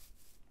one.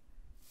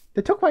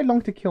 They took quite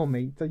long to kill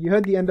me. So you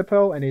heard the ender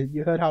pearl and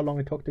you heard how long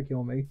it took to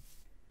kill me.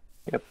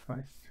 Yep.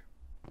 Christ.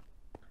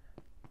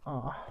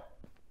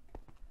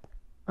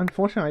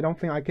 Unfortunately, I don't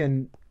think I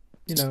can,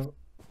 you know,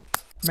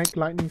 make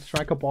lightning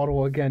strike a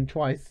bottle again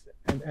twice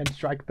and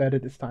strike better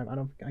this time. I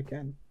don't think I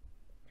can.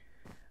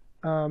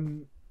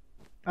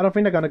 I don't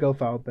think they're gonna go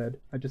for our bed.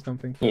 I just don't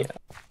think so. Yeah.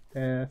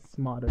 They're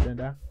smarter than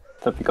that.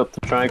 Have you got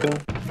the dragon?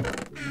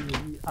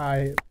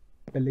 I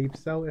believe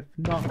so. If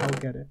not, I'll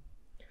get it.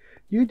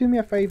 You do me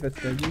a favor,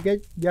 sir.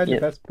 You have the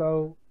best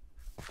bow.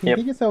 Can you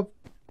get yourself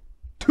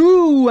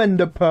 2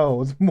 ender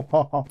pearls?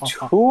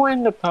 2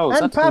 ender pearls?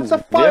 And perhaps a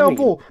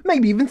fireball.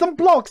 Maybe even some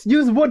blocks.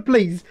 Use wood,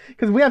 please.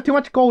 Because we have too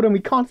much gold and we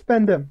can't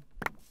spend them.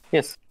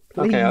 Yes.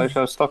 Please. Okay, I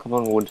shall stock up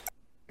on wood.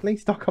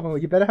 Please stock up on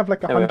wood. You better have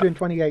like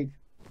 128.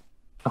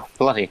 Oh,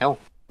 bloody hell.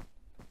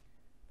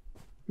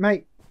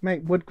 Mate,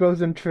 wood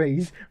grows on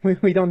trees.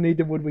 We don't need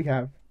the wood we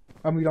have.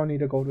 And we don't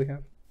need the gold we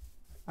have.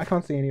 I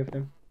can't see any of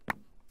them.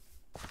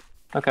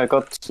 Okay, I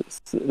got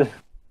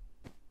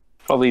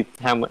probably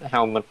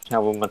how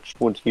much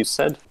wood you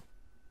said?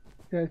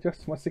 Yeah,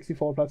 just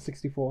 64 plus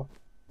 64.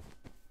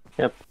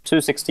 Yep,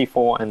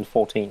 264 and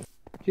 14.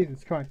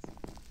 Jesus Christ.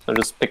 So I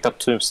just picked up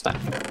 2 stacks.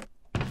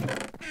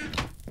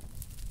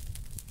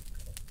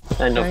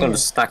 And I've got a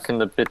stack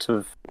and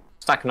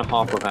a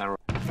half of arrows.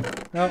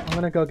 No, I'm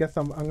gonna go get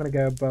some. I'm gonna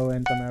get a bow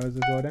and some arrows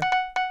as well then.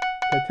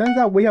 It turns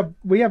out we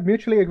have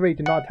mutually agreed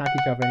to not attack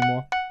each other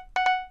anymore.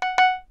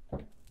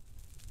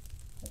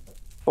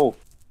 Oh,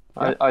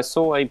 yep. I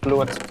saw a blue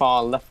at the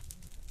far left.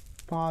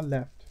 Far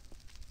left.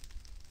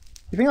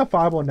 You think a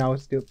fireball now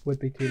would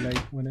be too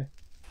late, wouldn't it?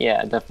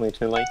 Yeah, definitely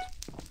too late.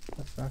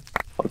 That's fair.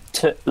 Oh,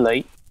 too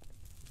late.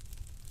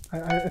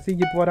 I see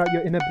you brought out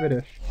your inner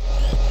British.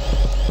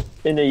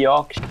 Inner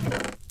Yorkshire.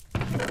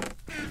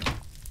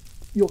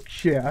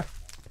 Yorkshire.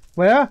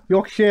 Where?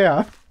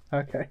 Yorkshire.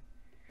 Okay.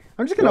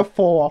 I'm just gonna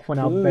fall off when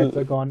our beds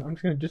are gone. I'm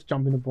just gonna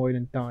jump in the void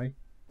and die.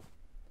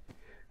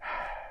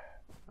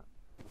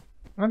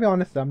 I'll be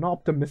honest, I'm not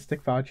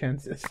optimistic for our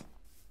chances.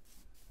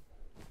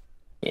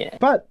 Yeah.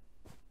 But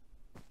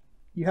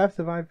you have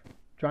survived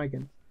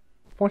dragons.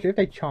 Fortunately, if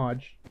they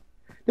charge,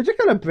 they're just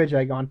gonna bridge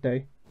egg, aren't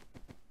they?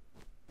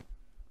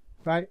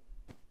 Right?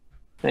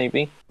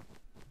 Maybe.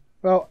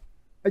 Well,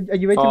 are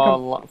you ready to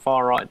become...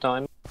 Far right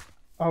diamond.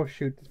 Oh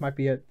shoot, this might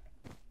be it.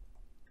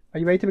 Are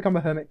you ready to become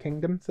a hermit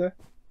kingdom, sir?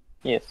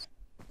 Yes.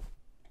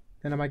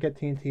 Then I might get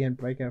TNT and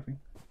break everything.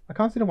 I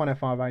can't see the one at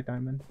far right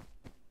diamond.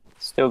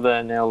 Still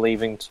there now,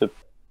 leaving to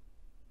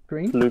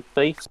green? Blue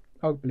base.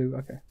 Oh, blue,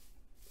 okay.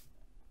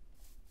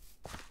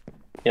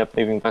 Yep,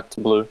 leaving back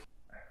to blue.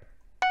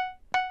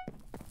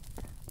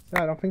 So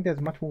I don't think there's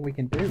much more we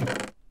can do.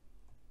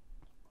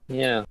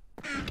 Yeah.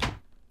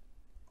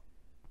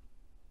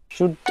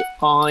 Should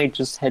I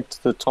just head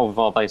to the top of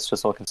our base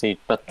just so I can see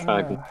that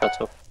dragon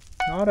better?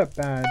 Not a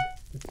bad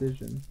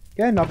decision.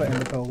 Get another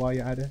ender pearl while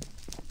you're at it.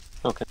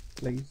 Okay.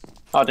 Please.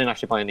 Oh, I didn't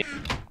actually buy any.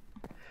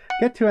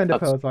 Get 2 ender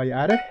pearls while you're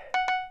at it.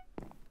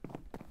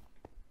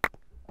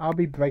 I'll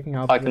be breaking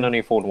out. I can only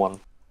afford 1.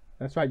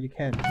 That's right, you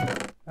can.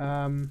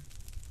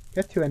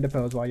 Get 2 ender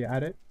pearls while you're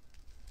at it.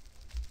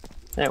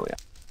 There we are.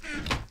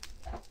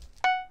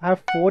 I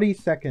have 40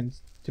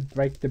 seconds to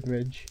break the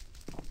bridge.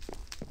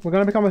 We're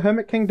gonna become a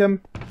hermit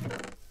kingdom.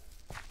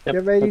 Yep,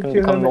 Get ready to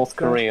become North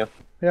Korea.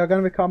 We are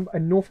gonna become a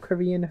North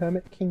Korean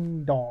hermit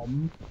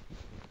kingdom.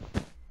 I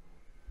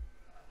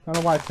don't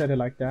know why I said it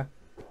like that,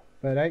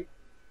 but hey.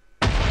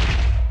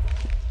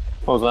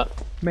 What was that?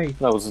 Me.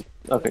 That was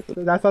okay.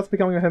 So that's us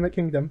becoming a hermit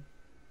kingdom.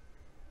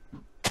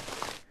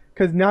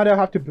 Because now they'll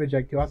have to bridge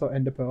egg to us or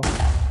ender pearl.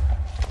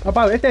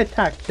 About if they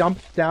attack, jump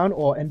down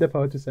or ender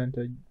pearl to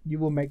center, you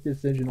will make the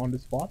decision on the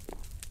spot.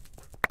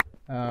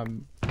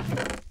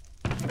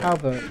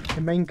 However,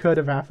 it may incur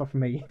the wrath of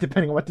me,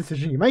 depending on what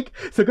decision you make.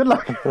 So good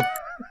luck.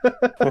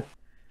 Let's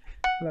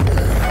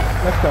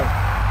go.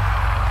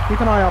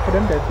 Keep an eye out for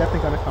them. They're definitely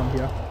gonna come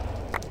here.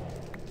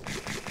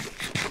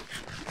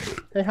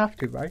 They have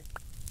to, right?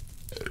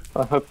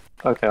 I hope.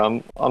 Okay,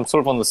 I'm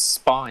sort of on the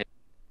spine,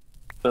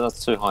 but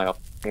that's too high up.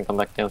 I can come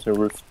back down to the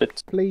roof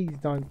bit. Please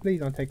don't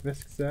take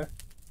risks, sir.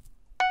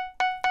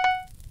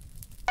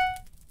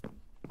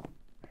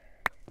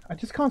 I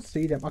just can't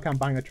see them. Okay, I'm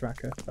buying a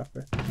tracker. Stuff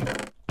it.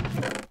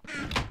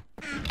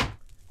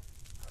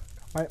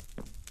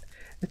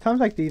 It sounds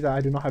like these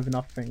I do not have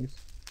enough things.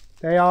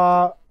 They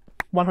are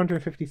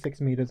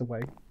 156 meters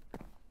away.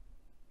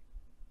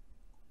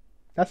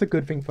 That's a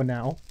good thing for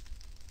now.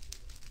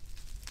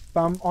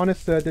 But I'm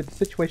honest, sir, the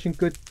situation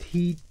could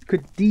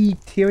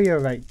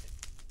deteriorate.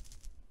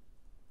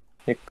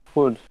 It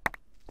could.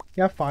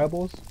 You have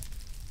fireballs?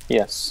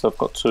 Yes, I've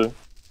got 2.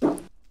 I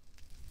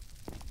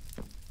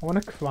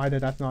want to cry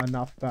that that's not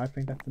enough, but I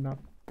think that's enough.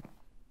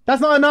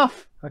 That's not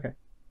enough! Okay.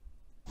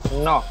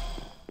 No.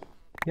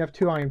 You have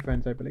 2 iron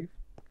friends, I believe.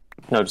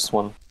 No, just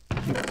 1.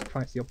 Jesus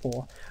Christ, you're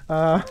poor.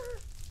 How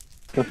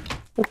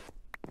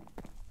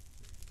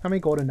many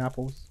golden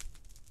apples?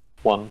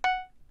 1.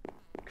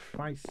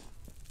 Christ.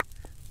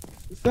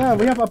 Sir,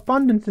 we have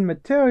abundance in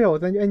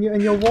materials, and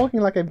you're walking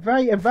like a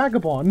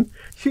vagabond.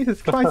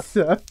 Jesus Christ,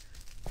 sir.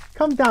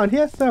 Come down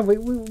here, sir. We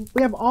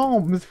have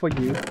arms for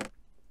you.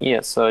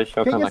 Yes, sir.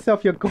 Sure. Get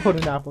yourself your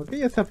golden apples. Get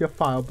yourself your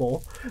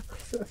fireball.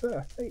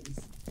 Sir, please.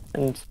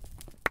 And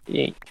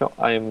yeah, sure,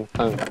 I'm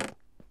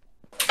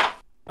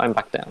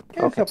back down.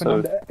 Get yourself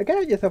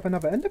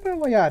another enderpearl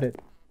while you're at it.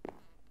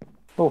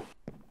 Oh,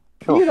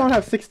 sure. You don't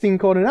have 16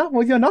 golden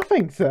apples. You're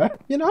nothing, sir.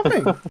 You're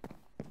nothing.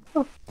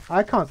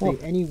 I can't see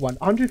anyone.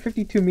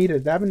 152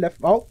 meters. They haven't left.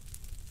 Oh,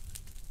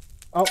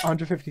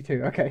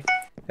 152. Okay,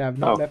 they have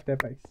not left their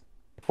base.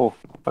 Oh,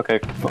 okay.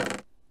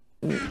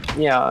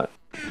 Yeah.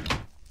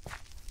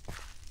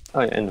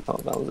 Oh, yeah,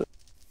 enderpearl. That was it.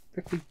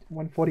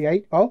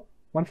 148. Oh,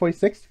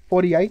 146.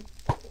 48.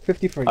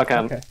 53. Okay,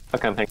 I'm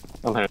hanging.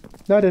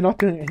 No, they're not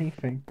doing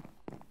anything.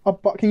 Oh,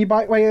 but can you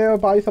buy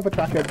yourself a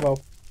tracker as well?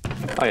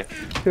 Oh yeah.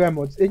 2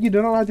 emeralds. If you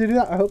don't know how to do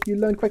that, I hope you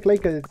learn quickly,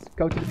 because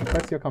go to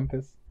press your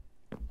compass.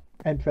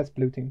 And press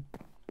blue team.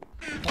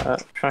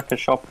 Tracker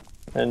shop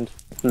and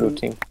blue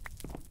team.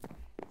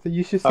 So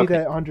you should see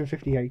that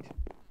 158.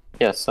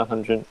 Yes,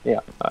 100. Yeah,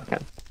 I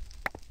can.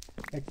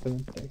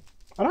 Excellent.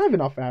 I don't have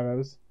enough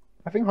arrows.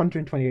 I think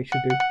 128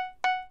 should do.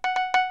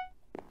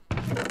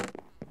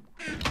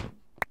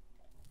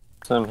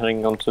 So I'm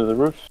heading onto the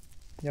roof.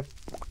 Yep.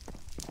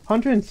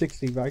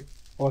 160, right?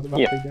 Or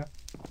roughly, yeah.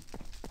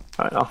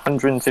 Right,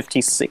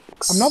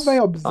 156. I'm not very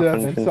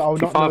observant, so I'll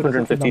not know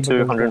 152,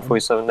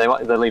 147.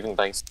 They're leaving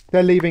base.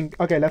 They're leaving.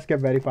 Okay, let's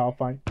get ready for our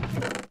fight.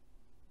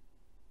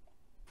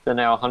 They're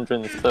now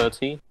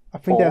 130. I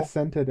think they're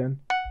centered in.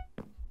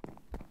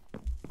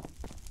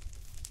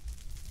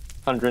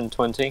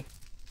 120.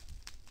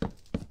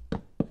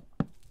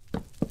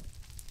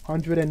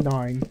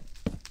 109.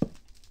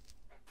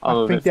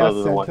 I think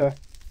they're center.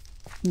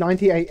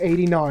 98,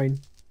 89.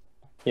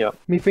 Yep.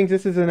 Methinks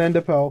this is an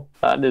enderpearl.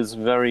 That is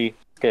very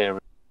scary.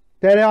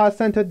 There they are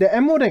centered. They're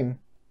emeralding.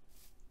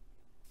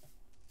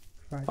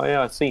 Right. Oh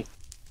yeah, I see.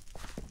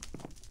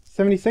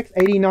 76,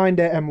 89.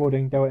 They're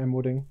emeralding. They were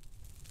emeralding.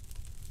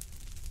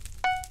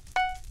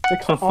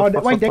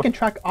 Wait, they can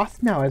track us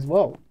now as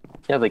well.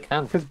 Yeah, they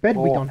can. Because bed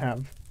we don't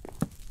have.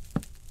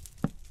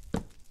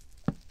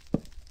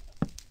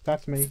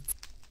 That's me.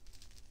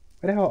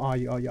 Where the hell are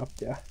you? Oh, you're up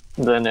there.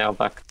 They're now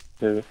back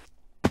to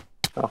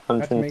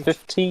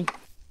 150.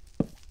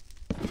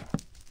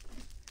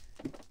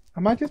 I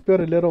might just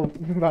build a little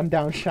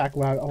rundown shack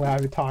where I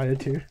retire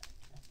to.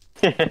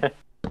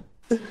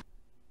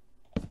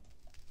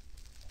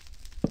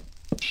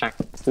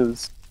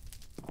 Shackers.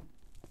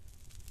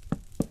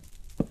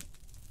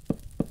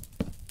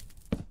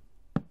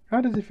 How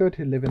does it feel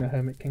to live in a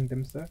hermit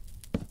kingdom, sir?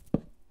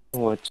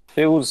 Oh, it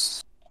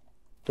feels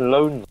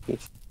lonely.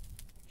 It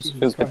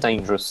feels a bit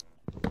dangerous.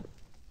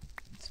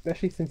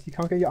 Especially since you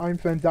can't get your iron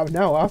friends out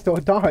now, after I'll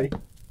die.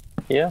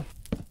 Yeah.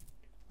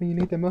 When you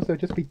need them most, they'll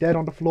just be dead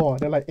on the floor.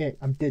 They're like,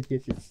 I'm dead,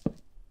 yes.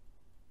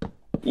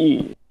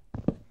 Yeah.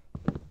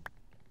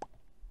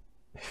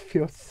 It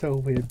feels so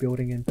weird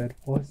building in Bed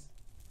Wars.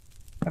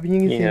 I mean, you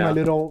can see my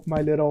little,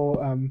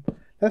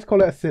 let's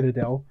call it a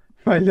citadel.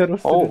 My little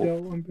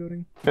citadel I'm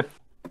building.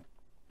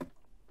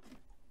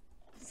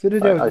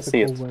 Citadel is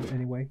a cool word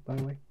anyway, by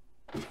the way.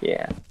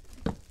 Yeah.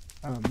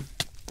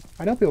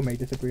 I know people may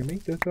disagree with me,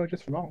 they're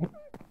just wrong.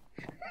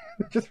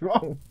 They're just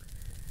wrong.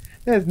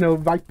 There's no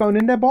right bone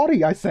in their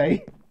body, I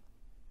say.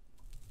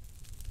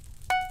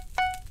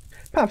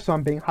 Perhaps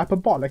I'm being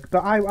hyperbolic,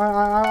 but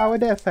I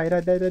would dare say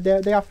that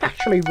they are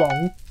factually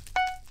wrong.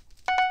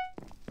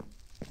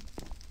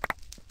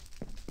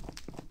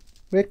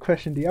 Weird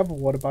question, do you have a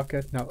water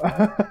bucket? No.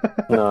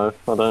 No,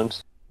 I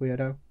don't.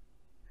 Weirdo.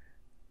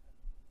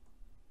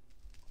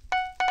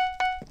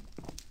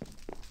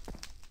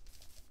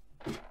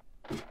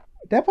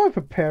 They're probably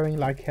preparing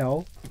like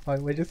hell.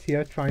 Like, we're just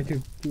here trying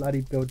to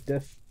bloody build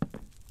this.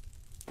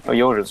 Oh,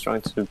 you're just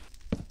trying to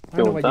I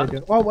know build what that.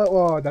 you're doing.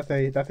 Oh, that's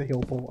a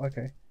hill pole.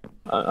 Okay.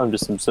 I'm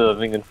just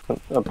observing in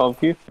front,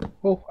 above you.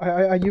 Oh,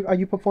 are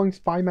you performing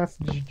spy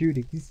master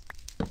duties?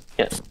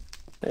 Yes.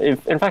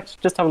 In fact,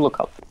 just have a look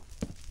up.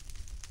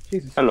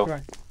 Jesus Hello.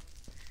 Christ.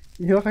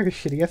 You look like a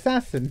shitty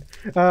assassin.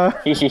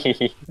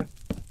 Hehehehe.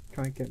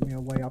 Try and get me a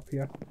way up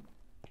here.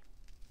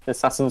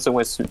 Assassins don't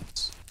wear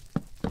suits,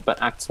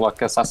 but act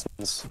like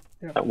assassins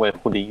that wear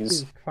hoodies.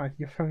 Jesus Christ,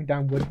 you're throwing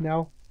down wood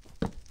now.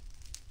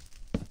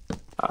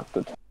 Ah,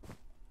 good.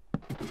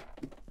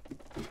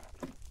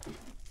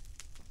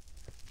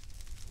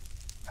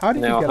 How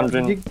did Now you get up?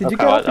 100. Did you Okay,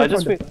 get up I here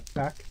just from the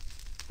back?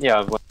 Yeah,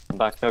 I went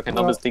back. Okay,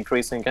 numbers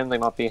decreasing again. They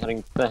might be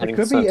heading. They're heading It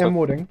could to be center.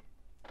 emeralding.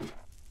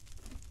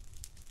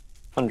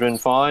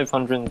 105,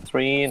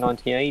 103,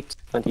 98,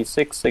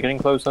 96. They're getting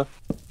closer.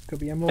 Could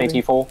be emeralding.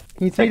 84.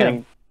 Can you see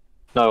them?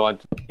 No,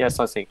 yes,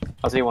 I see.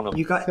 I see one of them.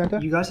 You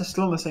guys are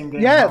still in the same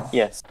game. Yes. Now.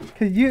 Yes.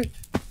 Cause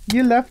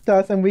you left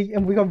us and we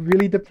got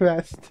really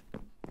depressed.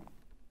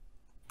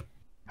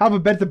 However,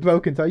 beds are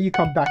broken, so you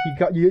come back.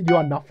 You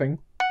are nothing.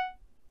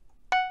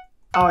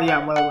 Oh yeah,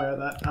 I'm well aware of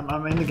that.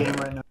 I'm in the game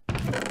right now.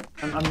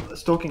 I'm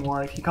stalking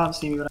Warwick. He can't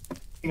see me, but I'm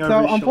looking over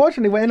So his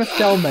unfortunately, we're in a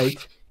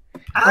stalemate.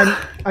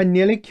 I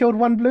nearly killed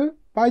one blue,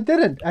 but I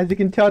didn't. As you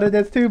can tell, that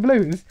there's two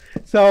blues.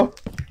 So.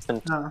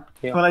 No.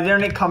 Yeah. Well, I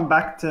only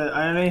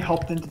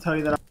hopped in to tell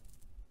you that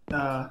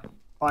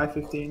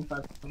 5:15,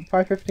 5:20.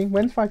 5:15?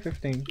 When's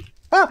 5:15?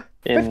 Ah!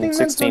 In 15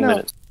 16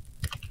 minutes.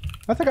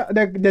 I think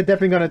they're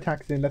definitely gonna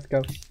attack soon. Let's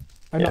go.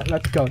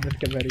 Let's go. Let's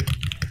get ready.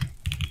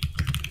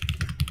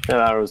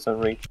 Their arrows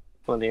don't reach.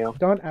 Bloody hell.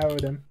 Don't arrow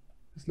them.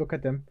 Just look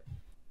at them.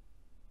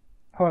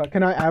 Hold on.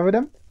 Can I arrow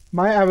them?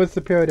 My arrow's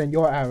superior than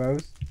your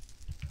arrows.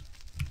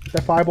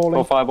 They're fireballing.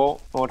 Or fireball.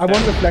 Or I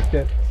won't reflect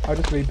it. I'll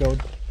just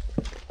rebuild.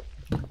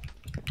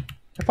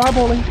 They're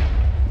fireballing.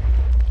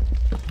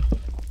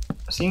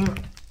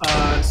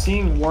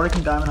 Seeing Warwick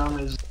in diamond armor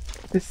is.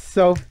 This is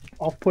so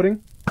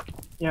off-putting.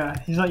 Yeah,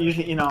 he's not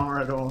usually in armor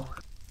at all.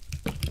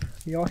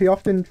 He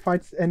often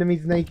fights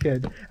enemies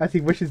naked, as he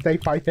wishes they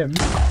fight him.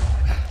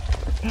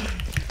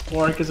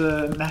 Warwick is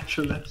a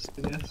naturalist,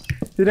 yes.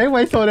 Did they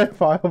waste all their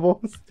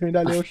fireballs doing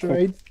that little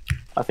charade?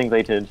 I think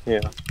they did,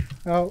 yeah.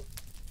 Oh,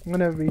 I'm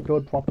gonna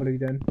rebuild properly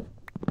then.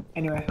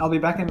 Anyway, I'll be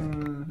back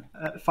in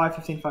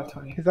 5:15,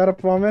 5:20. Is that a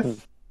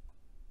promise?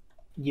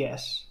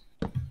 Yes.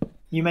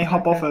 You may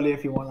hop off early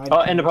if you want. Oh,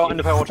 ender pearl,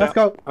 watch Let's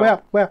out.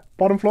 go. Where?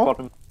 Bottom floor?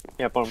 Bottom.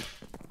 Yeah, bottom.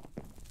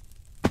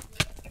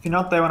 If you're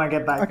not there when I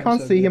get back, I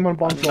can't see him on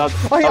bottom floor. No,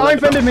 Oh, he I'll iron let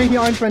friended me. He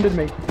iron friended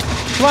me.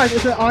 Right,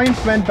 it's an iron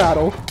friend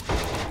battle.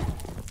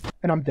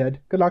 And I'm dead.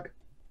 Good luck.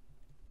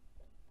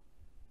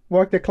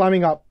 Warwick, they're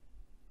climbing up.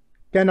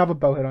 Get another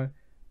bowhead on.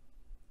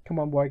 Come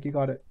on, Warwick, you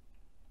got it.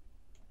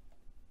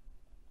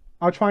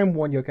 I'll try and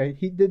warn you, okay?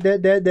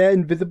 They're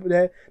invisible.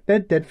 They're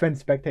dead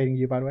friends spectating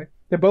you, by the way.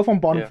 They're both on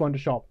bottom floor in the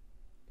shop.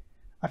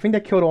 I think they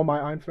killed all my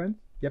iron friends.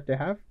 Yep, they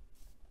have.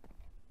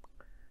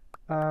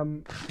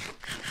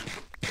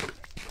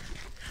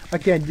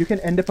 Again, you can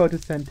ender pearl to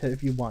center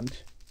if you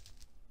want.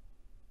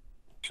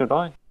 Should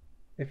I?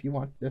 If you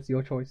want, that's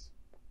your choice.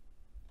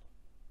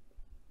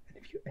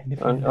 And if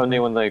you Only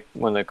when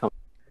they come.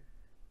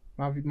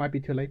 Well, it might be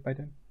too late by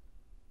then.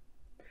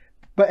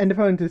 But ender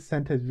pearl into the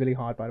center is really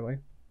hard, by the way.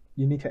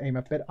 You need to aim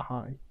a bit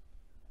high.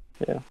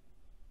 Yeah.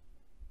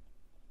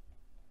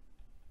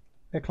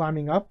 They're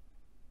climbing up.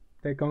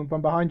 They're going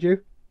from behind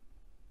you.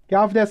 Get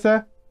out of there,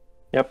 sir.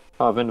 Yep,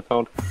 I've ender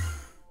pearled.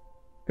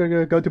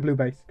 Go to blue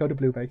base. Go to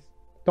blue base.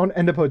 Don't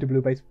ender pearl to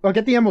blue base. Oh,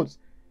 get the emeralds.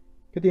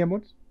 Get the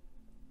emeralds.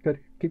 Good.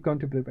 Keep going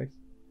to blue base.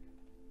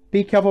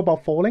 Be careful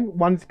about falling.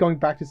 One's going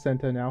back to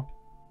center now,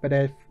 but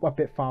they're a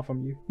bit far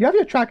from you. You have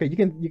your tracker. You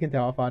can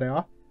tell how far they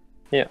are.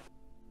 Yeah.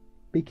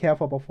 Be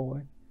careful about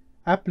falling.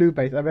 At blue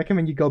base, I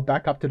recommend you go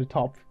back up to the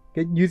top.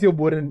 Use your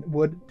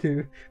wood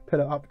to put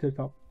it up to the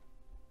top.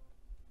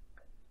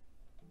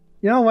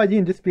 You know what? You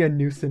can just be a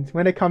nuisance.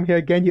 When they come here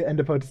again, you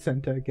ender pearl to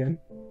center again.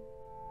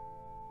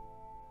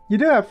 You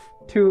do have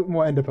 2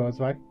 more ender pearls,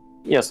 right?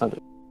 Yes, I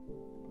do.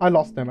 I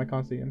lost them. I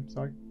can't see him.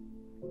 Sorry.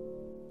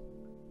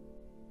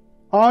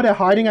 Oh, they're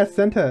hiding at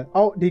center.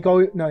 Oh, did he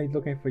go? No, he's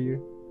looking for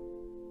you.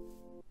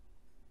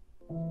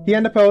 He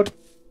ender pearled.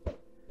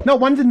 No,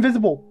 one's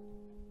invisible.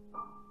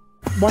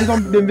 One's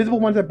on the invisible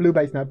one's at blue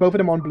base now. Both of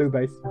them on blue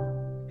base.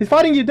 He's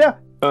fighting you there.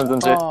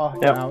 Oh,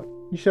 yep. Out.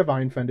 You should have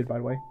iron friended, by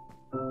the way.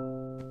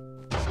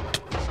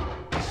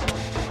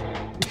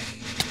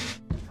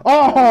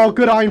 Oh,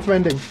 good iron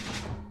friending.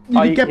 You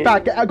can get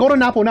back.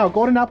 Golden apple now.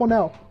 Golden apple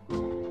now.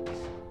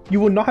 You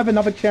will not have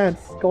another chance.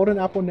 Golden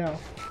apple now.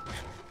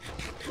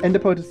 Ender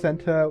pearl to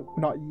center.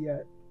 Not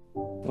yet.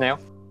 Now?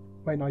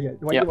 Wait, not yet.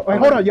 Yeah, wait,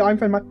 hold on. Your iron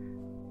friend might...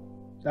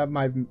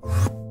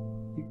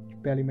 You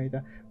barely made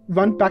that.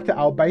 Run back to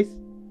our base.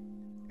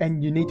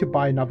 And you need to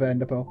buy another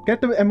ender pearl.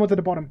 Get the emeralds at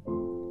the bottom.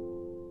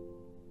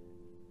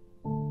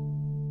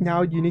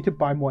 Now you need to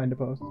buy more ender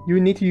pearls.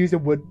 You need to use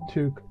your wood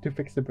to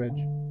fix the bridge.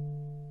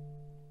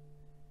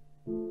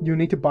 You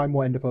need to buy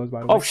more ender pearls,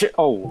 by the way. Oh shit!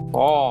 Oh!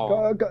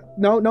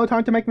 No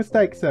time to make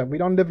mistakes, sir. We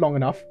don't live long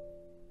enough.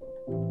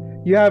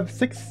 You have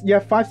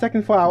 5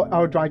 seconds for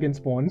our dragon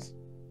spawns.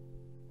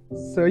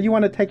 So you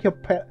want to take your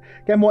pet,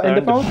 get more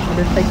ender pearls, and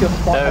then take your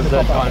spot at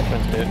the top.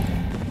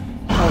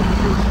 Oh,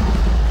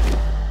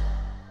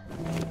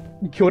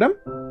 you killed him?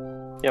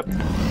 Yep.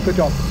 Good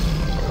job.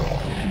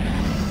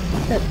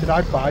 Shit, did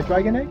I buy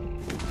dragon egg?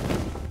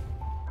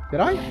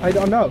 Did I? I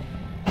don't know.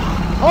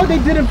 Oh, they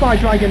didn't buy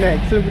dragon egg.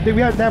 So they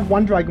have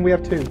one dragon, we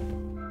have 2.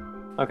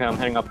 Okay, I'm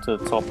heading up to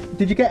the top.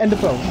 Did you get ender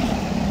pearls?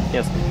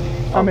 Yes.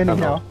 How many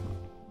now?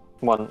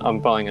 1. I'm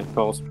buying it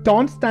first.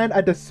 Don't stand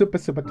at the super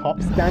top.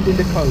 Stand in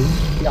the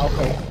cove, the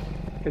alcove.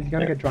 Because you're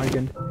gonna get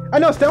dragoned. Oh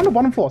no, stay on the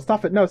bottom floor.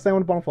 Stop it. No, stay on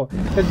the bottom floor.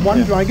 There's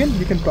one dragon,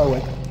 you can bow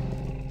it.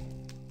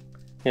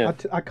 Yeah.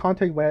 I can't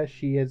tell you where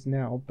she is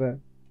now, but...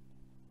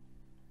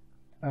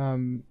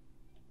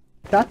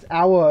 That's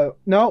our...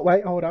 No,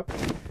 wait, hold up.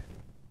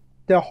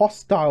 They're a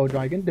hostile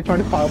dragon. They're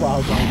trying to fire over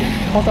our dragon.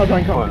 Hostile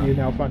dragon coming for you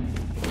now, front.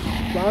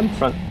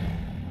 Front.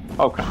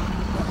 Okay.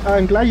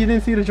 I'm glad you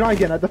didn't see the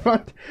dragon at the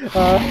front.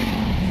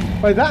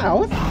 Wait, is that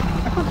ours?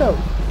 I can't tell.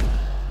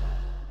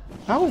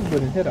 Ours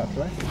wouldn't hit us,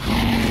 right?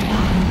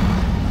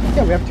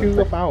 Yeah, we have 2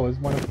 of ours,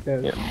 1 of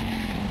theirs. Yeah.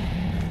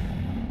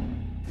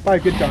 By a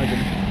good dragon.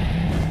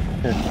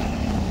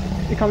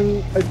 Yeah. It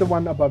coming is the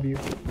one above you.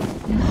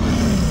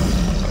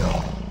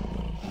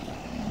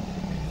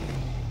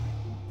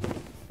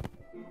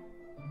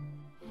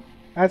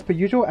 As per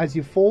usual, as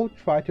you fall,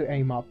 try to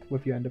aim up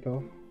with your ender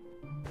pearl.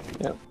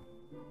 Yep.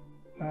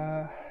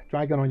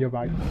 Dragon on your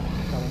right.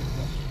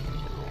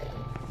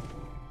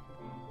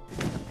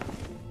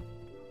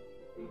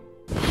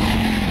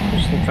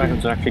 The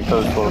dragons are actually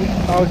close for.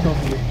 I was going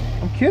for you.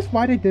 I'm curious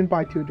why they didn't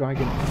buy 2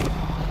 dragons.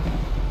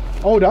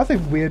 Oh, that's a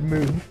weird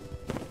move.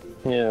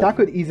 Yeah. That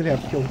could easily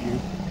have killed you.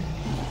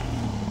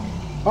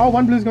 Oh,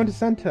 1 blue's going to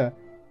center.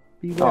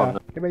 Beware. Oh, no.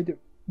 Get ready to...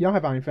 You don't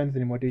have iron fence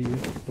anymore, do you?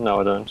 No,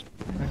 I don't.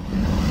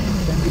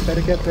 Then you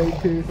better get ready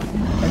to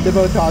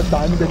enderpearl to our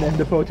diamond and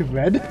enderpearl to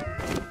red.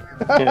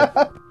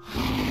 Yeah.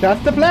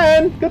 That's the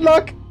plan! Good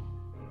luck!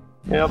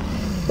 Yep.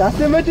 That's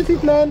the emergency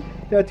plan!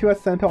 There are 2 at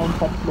center on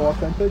top floor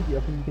center. Do you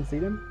think you can see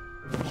them?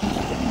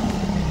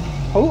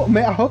 Oh,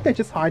 man, I hope they're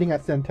just hiding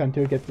at center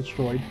until it gets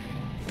destroyed.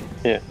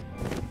 Yeah.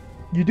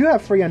 You do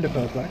have 3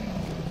 enderpearls, right?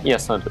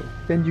 Yes, I do.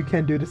 Then you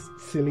can do this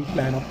silly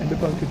plan of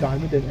enderpearl to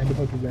diamond and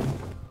enderpearl to red.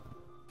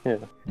 Yeah.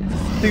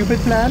 Stupid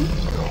plan.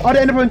 Oh, the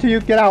enderpearl to you.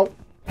 Get out.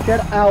 Get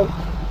out.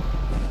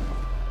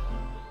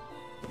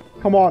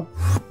 Come on.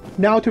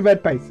 Now to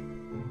red base.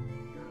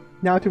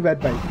 Now to red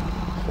base.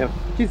 Yep.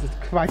 Jesus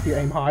Christ, you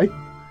aim high.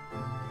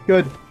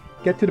 Good.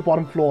 Get to the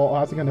bottom floor or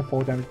else you're gonna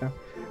fall damage now.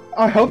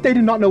 I hope they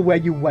do not know where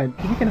you went.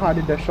 You can hide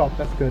in their shop,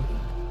 that's good.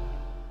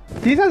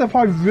 These guys are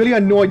probably really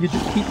annoyed you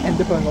just keep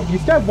enderpearling off. You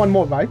still have 1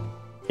 more, right?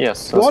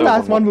 Yes. Your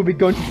last one will be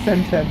going to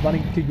center and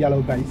running to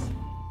yellow base.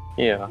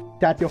 Yeah.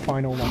 That's your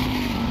final one.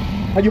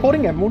 Are you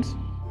holding emeralds?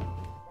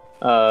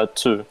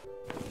 2.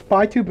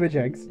 Buy 2 bridge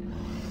eggs.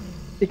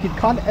 If you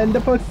can't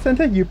enderpearl to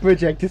center, you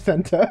bridge egg to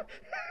center.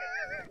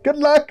 Good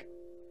luck!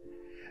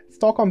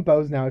 Stock on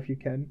bows now if you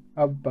can.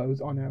 Bows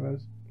on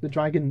arrows. The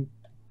dragon...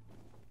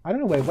 I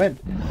don't know where it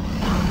went.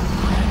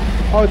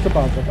 Oh, it's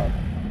above.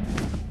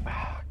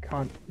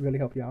 Can't really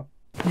help you out.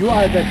 You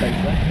are at that base,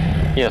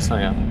 right? Yes,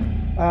 I am.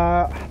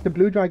 The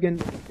blue dragon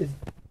is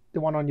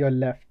the one on your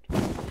left.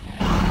 Really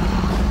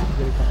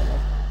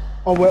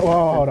oh, wait,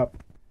 oh, hold up.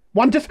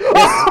 One just...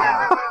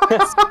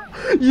 Yes.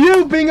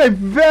 You being a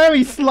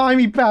very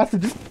slimy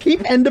bastard, just keep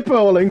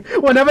enderpearling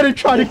whenever they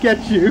try to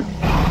get you.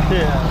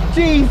 Yeah.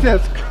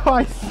 Jesus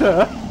Christ,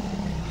 sir.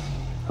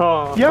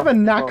 Oh, You have a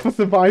knack for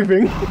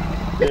surviving.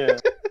 Yeah.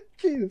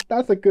 Jesus,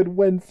 that's a good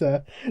win,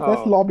 sir.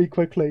 Let's lobby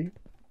quickly.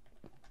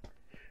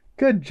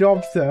 Good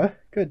job, sir.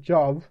 Good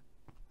job.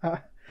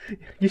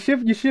 You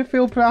should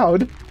feel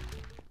proud.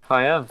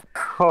 I am.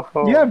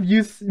 You have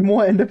used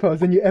more enderpearls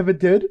than you ever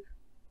did.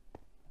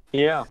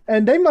 Yeah.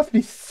 And they must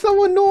be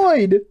so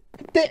annoyed.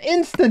 The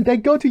instant they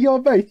go to your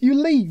base, you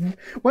leave.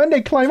 When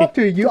they climb up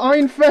to you, you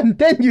iron fence,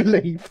 then you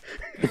leave.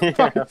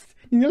 Yeah.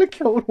 You nearly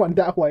killed one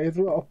that way as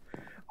well.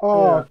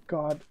 Oh, yeah.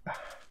 God.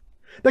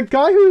 The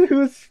guy who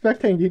was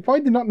spectating you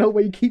probably did not know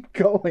where you keep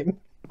going.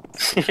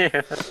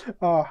 Yeah.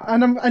 Oh,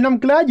 and I'm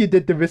glad you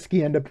did the risky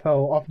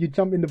enderpearl of you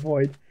jump in the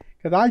void.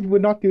 Because I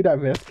would not do that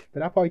risk,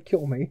 but that probably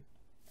kill me.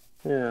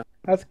 Yeah.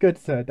 That's good,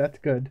 sir. That's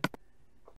good.